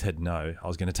 And he said, "No, I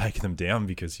was going to take them down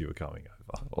because you were coming over."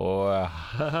 Oh,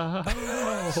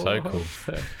 so cool.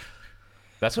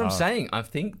 That's what I'm saying. I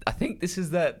think this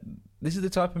is the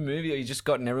type of movie where you just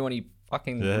gotten everyone he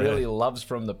fucking really loves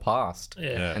from the past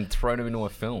and thrown him into a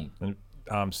film. And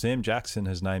Sam Jackson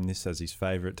has named this as his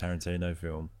favorite Tarantino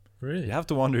film. Really? You have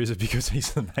to wonder, is it because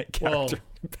he's the main character,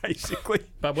 basically?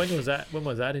 But when was that? When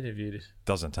was that interviewed?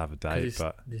 Doesn't have a date,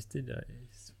 but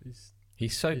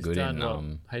He's so good done,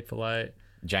 in Hateful Eight.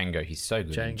 Django. He's so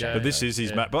good in Django. Django. But this is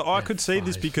his But I could see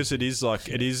this because it is a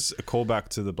callback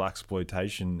to the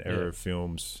blaxploitation era of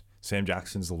films. Sam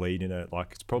Jackson's the lead in it.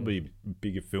 Like, it's probably a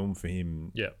bigger film for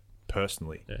him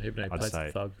personally. Yeah, even though he I'd plays say.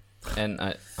 the thug.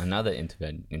 And another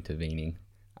intervening,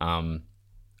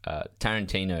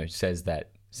 Tarantino says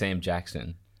that Sam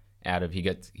Jackson,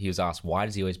 he was asked why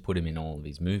does he always put him in all of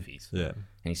his movies? Yeah.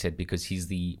 And he said because he's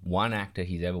the one actor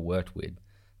he's ever worked with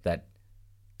that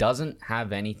doesn't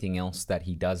have anything else that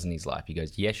he does in his life. He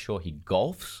goes, yeah, sure, he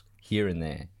golfs here and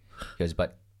there. He goes,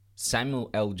 but Samuel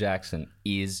L. Jackson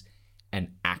is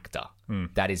an actor.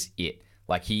 That is it.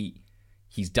 Like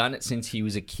he's done it since he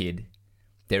was a kid.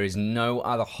 There is no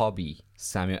other hobby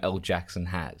Samuel L. Jackson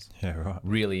has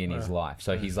really in his life.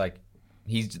 So he's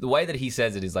the way that he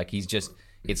says it is like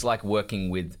it's like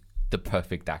working with the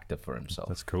perfect actor for himself.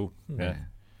 That's cool. Yeah.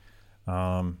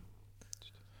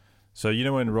 So you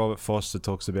know when Robert Foster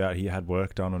talks about he had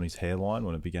work done on his hairline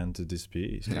when it began to disappear,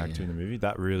 his character in the movie,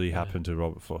 that really happened to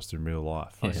Robert Foster in real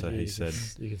life. Yeah, so he said,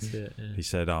 you can see it. Yeah. he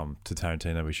said to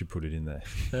Tarantino, we should put it in there.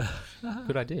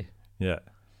 Good idea. Yeah.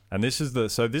 And this was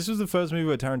the first movie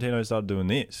where Tarantino started doing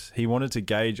this. He wanted to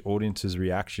gauge audiences'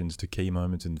 reactions to key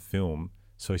moments in the film,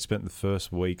 so he spent the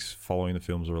first weeks following the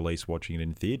film's release watching it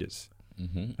in theaters.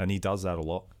 Mm-hmm. And he does that a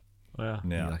lot. Wow.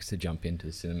 Now. He likes to jump into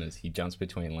the cinemas. He jumps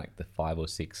between like the 5 or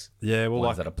 6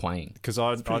 ones that are playing. Because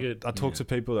I talked to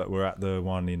people that were at the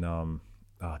one in Was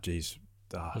it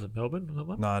Melbourne? That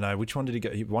one? No. Which one did he go?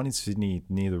 One in Sydney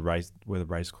near the race where the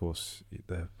race course,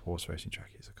 the horse racing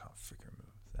track is. I can't freaking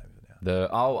remember the name of it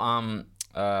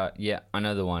now. I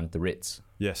know the one, the Ritz.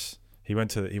 Yes, he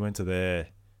went to there.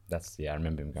 I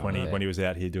remember him going when he was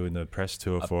out here doing the press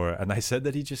tour for it, and they said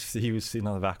that he was sitting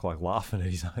on the back like laughing at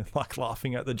his own, like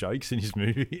laughing at the jokes in his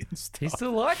movie and stuff. He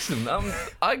still likes them.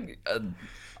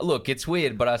 Look, it's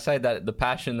weird, but I say that the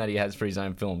passion that he has for his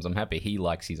own films, I'm happy he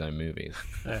likes his own movies.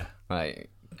 Yeah. I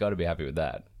got to be happy with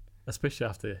that. Especially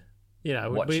after,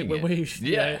 when Watching we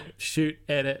it. shoot,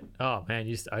 edit. Oh man,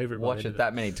 you just over it. Watch it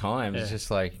that many times, it's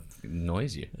just like it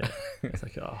annoys you. Yeah. It's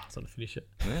like, I just want to finish it.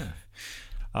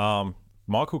 Yeah.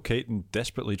 Michael Keaton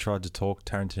desperately tried to talk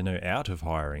Tarantino out of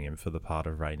hiring him for the part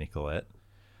of Ray Nicolette.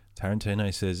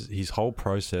 Tarantino says his whole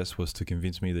process was to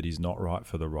convince me that he's not right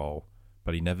for the role,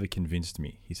 but he never convinced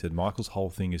me. He said Michael's whole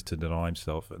thing is to deny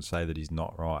himself and say that he's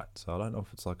not right. So I don't know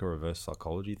if it's like a reverse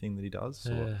psychology thing that he does.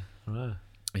 Yeah. Right.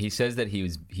 He says that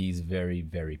he's very,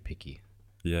 very picky.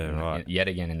 Yeah, right. Yet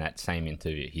again in that same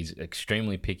interview, he's an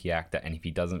extremely picky actor, and if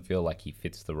he doesn't feel like he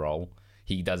fits the role,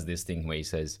 he does this thing where he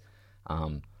says,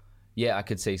 yeah, I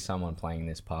could see someone playing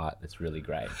this part that's really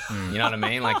great. You know what I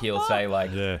mean? Like he'll say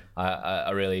like,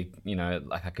 I really,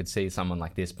 like I could see someone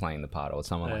like this playing the part or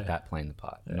someone like that playing the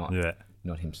part,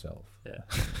 not himself.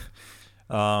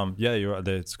 Yeah. You're right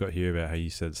there. It's got here about how you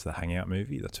said it's the Hangout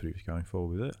movie. That's what he was going for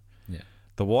with it. Yeah.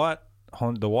 The white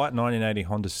 1980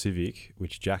 Honda Civic,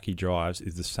 which Jackie drives,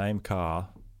 is the same car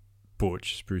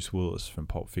Butch, Bruce Willis from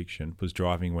Pulp Fiction, was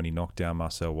driving when he knocked down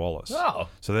Marcel Wallace. Oh.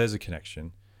 So there's a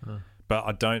connection. But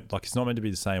I don't, it's not meant to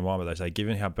be the same one, but they say,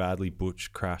 given how badly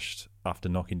Butch crashed after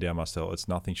knocking down Marcel, it's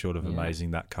nothing short of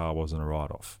amazing that car wasn't a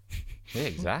write-off. Yeah,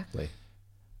 exactly.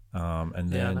 And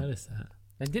then... I noticed that.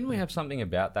 And didn't we have something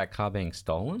about that car being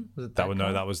stolen? Was it that car?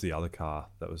 No, that was the other car.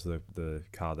 That was the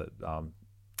car that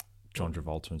John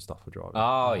Travolta and stuff were driving.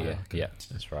 Oh, yeah. Okay. Yeah,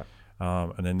 that's right.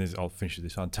 And then I'll finish with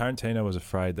this one. Tarantino was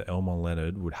afraid that Elmore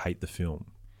Leonard would hate the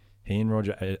film. He and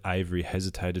Roger Avery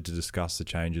hesitated to discuss the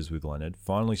changes with Leonard,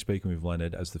 finally speaking with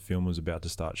Leonard as the film was about to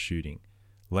start shooting.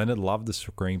 Leonard loved the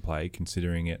screenplay,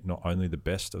 considering it not only the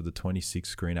best of the 26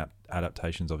 screen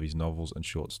adaptations of his novels and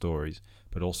short stories,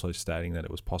 but also stating that it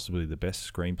was possibly the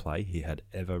best screenplay he had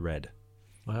ever read.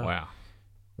 Wow.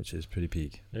 Which is pretty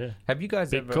big. Yeah. Have you guys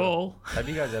Big call. Have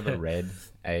you guys ever read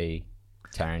a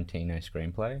Tarantino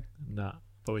screenplay? No.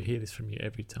 But we hear this from you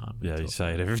every time. Yeah, you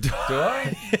say it every time. Do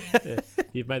I? Yeah,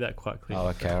 you've made that quite clear. Oh,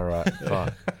 okay, all right.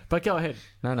 Fuck. But go ahead.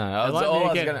 No. Like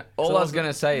I was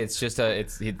gonna say it's just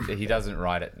he doesn't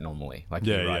write it normally. Like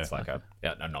he writes like a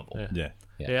novel. Yeah.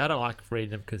 Yeah. I don't like reading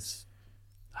them because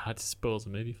it just spoils the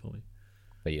movie for me.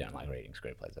 But you don't like reading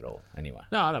screenplays at all, anyway.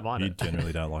 No, I don't mind You it.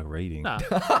 generally don't like reading. No,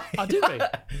 I do read.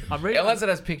 I'm reading. Unless it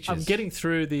has pictures. I'm getting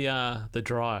through the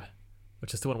Dry,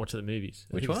 which I still want to watch the movies.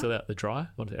 I Which think one? It's still out. The Dry,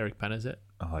 one of Eric Banazet.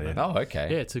 Oh yeah. Oh, okay.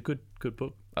 Yeah, it's a good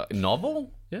book.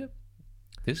 Novel? Yeah,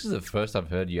 This is the first I've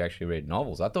heard you actually read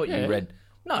novels. I thought Yeah. you read...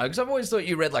 No, because I've always thought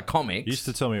you read, like, comics. You used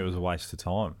to tell me it was a waste of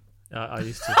time. I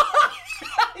used to.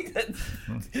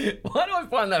 Why do I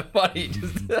find that funny?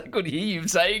 Just, I could hear you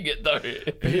saying it, though,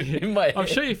 in my head. I'm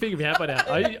sure you figured me out by now.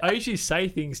 I usually say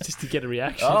things just to get a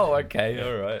reaction. Oh, okay.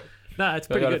 All right. No, it's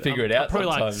I pretty gotta good. figure I'm, it out I'm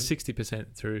probably sometimes. like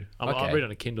 60% through. I Okay. read it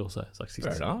on a Kindle, so it's like 60%.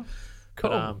 Fair enough. But,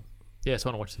 Cool. yeah, so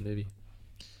I want to watch the movie.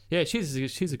 Yeah, she's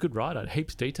a good writer.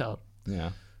 Heaps detailed.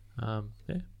 Yeah. Yeah,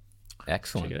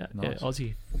 Excellent. check it out. Nice. Yeah,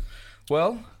 Aussie.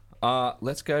 Well,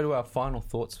 let's go to our final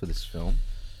thoughts for this film.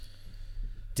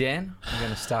 Dan, I'm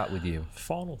going to start with you.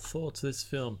 Final thoughts of this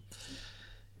film.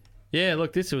 Yeah,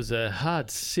 look, this was a hard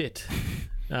sit.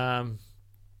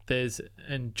 There's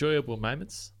enjoyable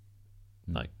moments,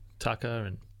 like Tucker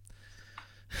and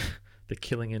the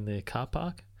killing in the car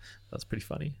park. That's pretty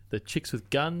funny. The chicks with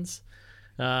guns.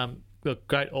 Look,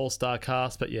 great all-star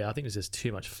cast, but yeah, I think there's just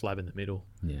too much flab in the middle.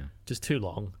 Yeah. Just too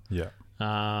long. Yeah.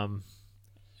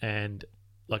 And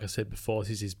like I said before, I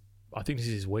think this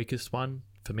is his weakest one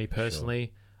for me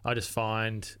personally. I just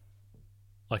find,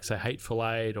 like say, Hateful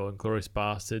Eight or Inglourious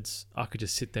Bastards, I could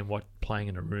just sit there and watch playing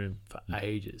in a room for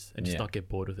ages and just not get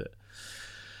bored with it.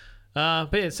 But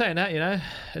yeah, saying that,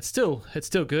 it's still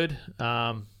good.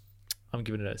 I'm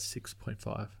giving it a 6.5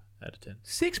 out of 10.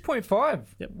 6.5.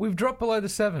 Yep. We've dropped below the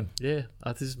 7. Yeah,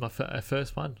 this is my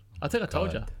first one. I think I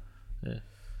told you. God. Yeah.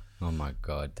 Oh, my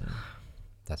God.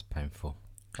 That's painful.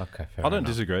 Okay, fair I don't enough.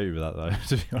 disagree with that though,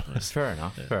 to be honest. Fair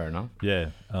enough. Fair enough.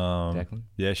 Yeah. Declan?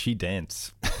 Yeah, she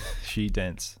dance. She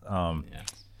dance. Yeah.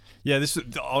 Yeah, this is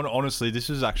honestly, this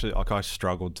is actually like I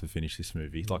struggled to finish this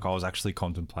movie. Like I was actually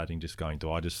contemplating just going, do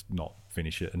I just not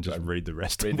finish it and just read the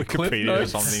rest Read of the clip Wikipedia or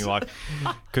notes. something like?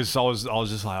 Because I was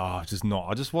just like, oh, just not.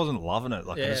 I just wasn't loving it.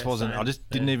 Like I Yeah, just wasn't. same. I just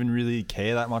didn't even really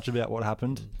care that much about what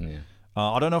happened. Yeah.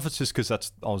 I don't know if it's just because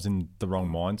I was in the wrong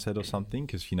mindset or something.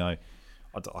 Because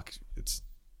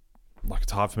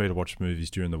it's hard for me to watch movies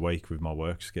during the week with my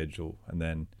work schedule, and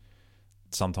then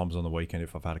sometimes on the weekend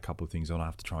if I've had a couple of things on, I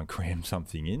have to try and cram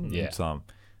something in. Yeah.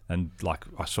 And like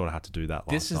I sort of had to do that last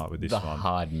This is night with this the one.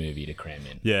 hard movie to cram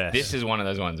in. Yeah. This is one of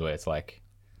those ones where it's like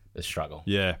the struggle.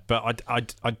 Yeah, but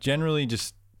I generally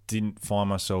just didn't find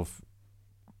myself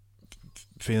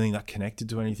feeling that connected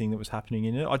to anything that was happening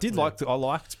in it. I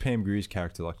liked Pam Grier's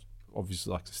character, like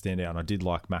obviously like to stand out, and I did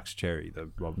like Max Cherry, the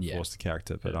Robert Forster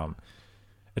character, but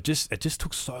it just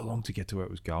took so long to get to where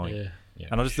it was going. Yeah. Yeah,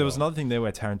 And there was sure. another thing there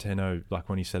where Tarantino, like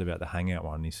when he said about the Hangout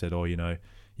one, he said, oh,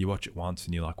 you watch it once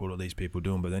and you're like, what are these people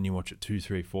doing? But then you watch it 2,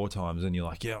 3, 4 times and you're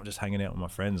like, yeah, I'm just hanging out with my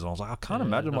friends. And I was like, I can't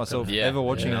imagine not myself gonna- Yeah, ever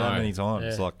watching it yeah. that many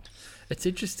times. Yeah. Like, It's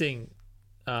interesting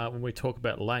when we talk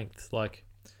about length. Like,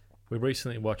 we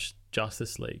recently watched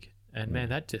Justice League, and man,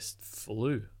 that just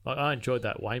flew. Like, I enjoyed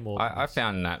that way more. I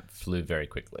found that flew very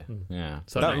quickly. Yeah.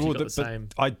 so I actually got the same.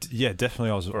 definitely,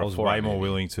 I was For a way 4-hour more movie.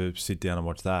 willing to sit down and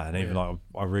watch that. And even like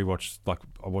I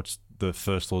watched the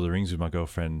first Lord of the Rings with my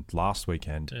girlfriend last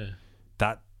weekend.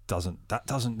 Yeah.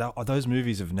 Those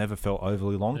movies have never felt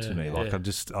overly long to Yeah, me. Like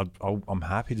yeah. I'm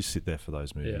happy to sit there for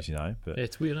those movies, But Yeah,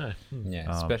 it's weird, eh? Yeah,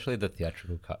 especially the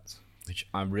theatrical cuts, which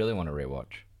I really want to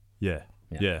rewatch. yeah.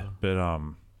 Yeah. But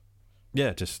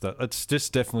it's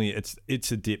just definitely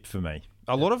it's a dip for me.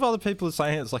 A lot of other people are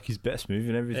saying it's like his best movie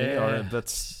and everything.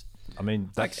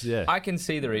 Yeah. I can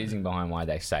see the reason behind why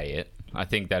they say it. I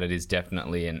think that it is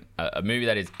definitely a movie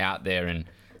that is out there, and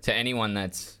to anyone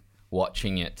that's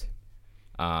watching it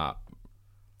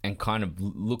and kind of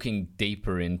looking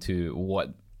deeper into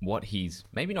what he's,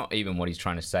 maybe not even what he's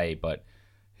trying to say, but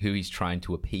who he's trying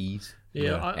to appease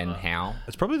and how.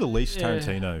 It's probably the least Yeah.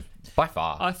 Tarantino. By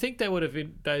far. I think they would have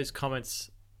been those comments.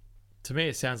 To me,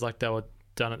 it sounds like they were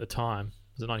done at the time.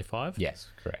 Was it 95? Yes,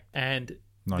 correct. And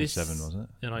 97, wasn't it?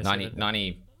 Yeah, 97.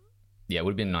 90, yeah, it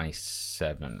would have been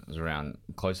 97. It was around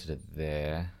closer to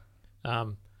there.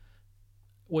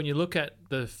 When you look at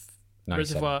the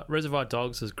 97. Reservoir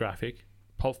Dogs as graphic,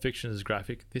 Pulp Fiction as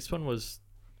graphic, this one was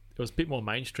a bit more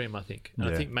mainstream, I think. And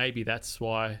I Yeah. think maybe that's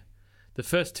why the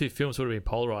first two films would have been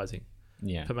polarizing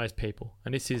Yeah. for most people.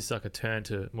 And this is like a turn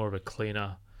to more of a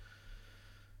cleaner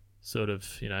sort of,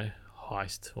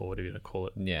 heist or whatever you want to call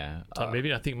it. Yeah. Type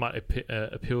movie. I think might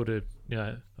appeal to,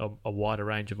 a wider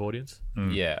range of audience.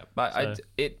 Yeah. But So-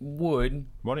 it would.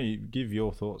 Why don't you give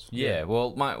your thoughts? Yeah.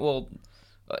 Well,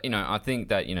 I think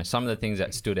that, some of the things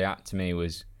that stood out to me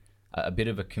was a bit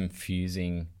of a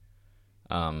confusing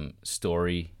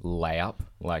story layup,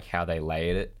 like how they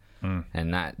layered it,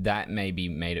 and that maybe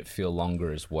made it feel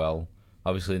longer as well.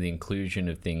 Obviously, the inclusion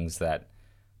of things that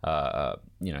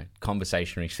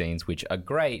conversationary scenes which are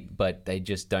great, but they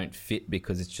just don't fit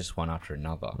because it's just one after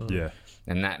another. Yeah.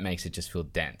 And that makes it just feel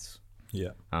dense.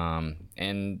 Yeah.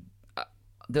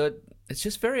 It's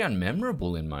just very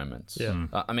unmemorable in moments. Yeah.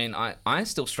 I mean, I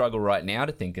still struggle right now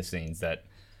to think of scenes that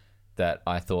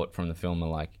I thought from the film are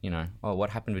like, what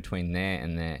happened between there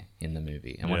and there in the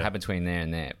movie, and what happened between there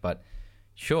and there. But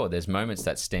sure, there's moments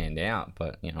that stand out,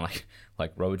 but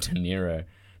like Robert De Niro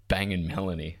banging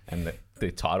Melanie and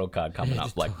the title card coming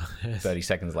up like 30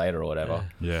 seconds later or whatever.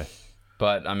 Yeah.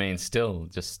 But I mean, still,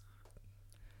 just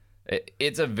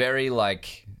it's a very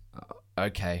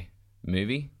okay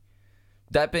movie.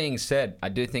 That being said, I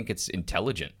do think it's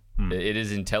intelligent. It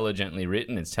is intelligently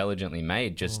written, it's intelligently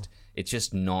made. It's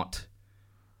just not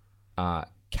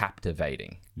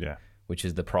captivating. Yeah. Which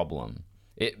is the problem.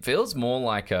 It feels more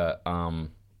like a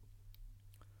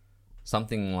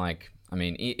something like, I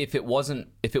mean, if it was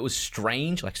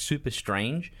strange, like super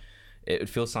strange, it would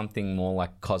feel something more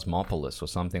like Cosmopolis or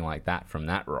something like that from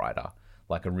that writer.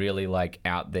 Like a really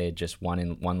out there, just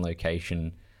one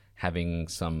location, having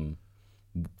some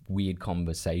weird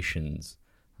conversations.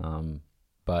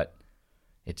 But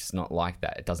it's not like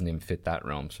that. It doesn't even fit that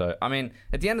realm. So, I mean,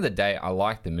 at the end of the day, I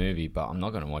like the movie, but I'm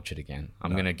not going to watch it again.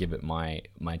 I'm going to give it my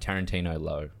Tarantino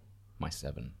low, my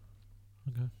 7.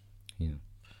 Okay. Yeah.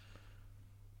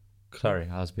 Sorry,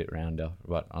 I was a bit round off,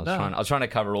 but I was trying to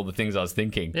cover all the things I was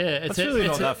thinking. Yeah, It's really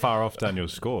not that far off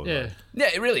Daniel's score. Yeah. Yeah,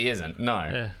 it really isn't. No.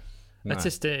 Yeah. No. That's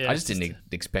just. I just didn't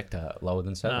expect a lower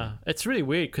than 7. It's really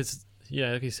weird because,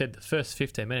 like you said, the first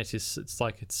 15 minutes it's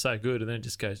so good, and then it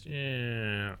just goes.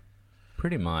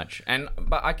 Pretty much,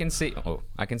 but I can see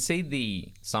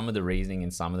some of the reasoning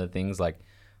and some of the things. Like,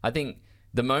 I think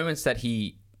the moments that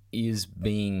he is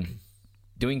doing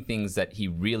things that he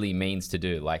really means to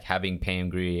do, like having Pam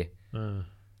Grier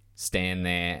stand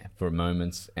there for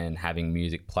moments and having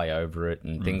music play over it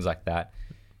and things like that.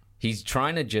 He's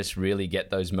trying to just really get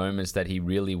those moments that he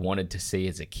really wanted to see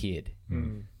as a kid,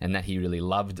 and that he really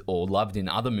loved in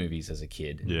other movies as a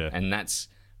kid. Yeah, and that's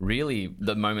really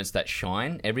the moments that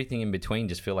shine. Everything in between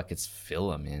just feel like it's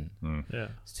filler, man. Yeah,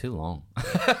 it's too long.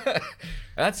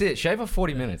 That's it. Shave off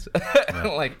 40 minutes.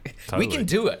 Like, totally. We can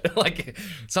do it. Like,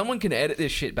 someone can edit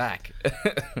this shit back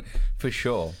for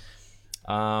sure.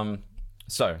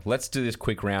 So let's do this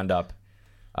quick roundup.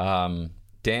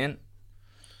 Dan,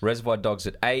 Reservoir Dogs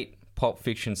at 8, Pulp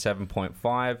Fiction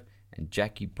 7.5, and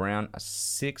Jackie Brown a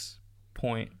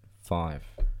 6.5.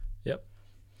 Yep.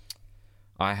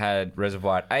 I had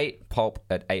Reservoir at 8, Pulp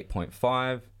at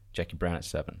 8.5, Jackie Brown at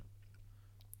 7.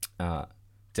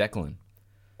 Declan.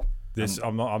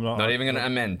 I'm not even going to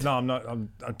amend. No, I'm not.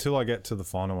 Until I get to the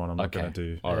final one, I'm not going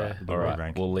to do. All right.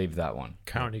 Rank. We'll leave that one.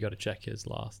 Currently got a Jackie as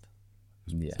last.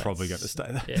 Yeah, probably going to stay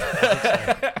there.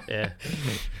 Yeah.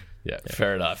 Yeah.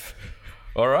 Fair enough.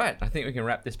 All right. I think we can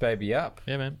wrap this baby up.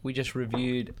 Yeah, man. We just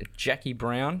reviewed Jackie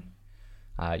Brown.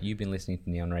 You've been listening to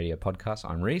the Neon Radio podcast.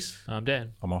 I'm Reese. I'm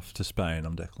Dan. I'm off to Spain.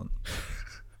 I'm Declan.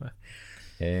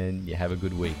 And you have a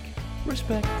good week.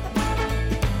 Respect.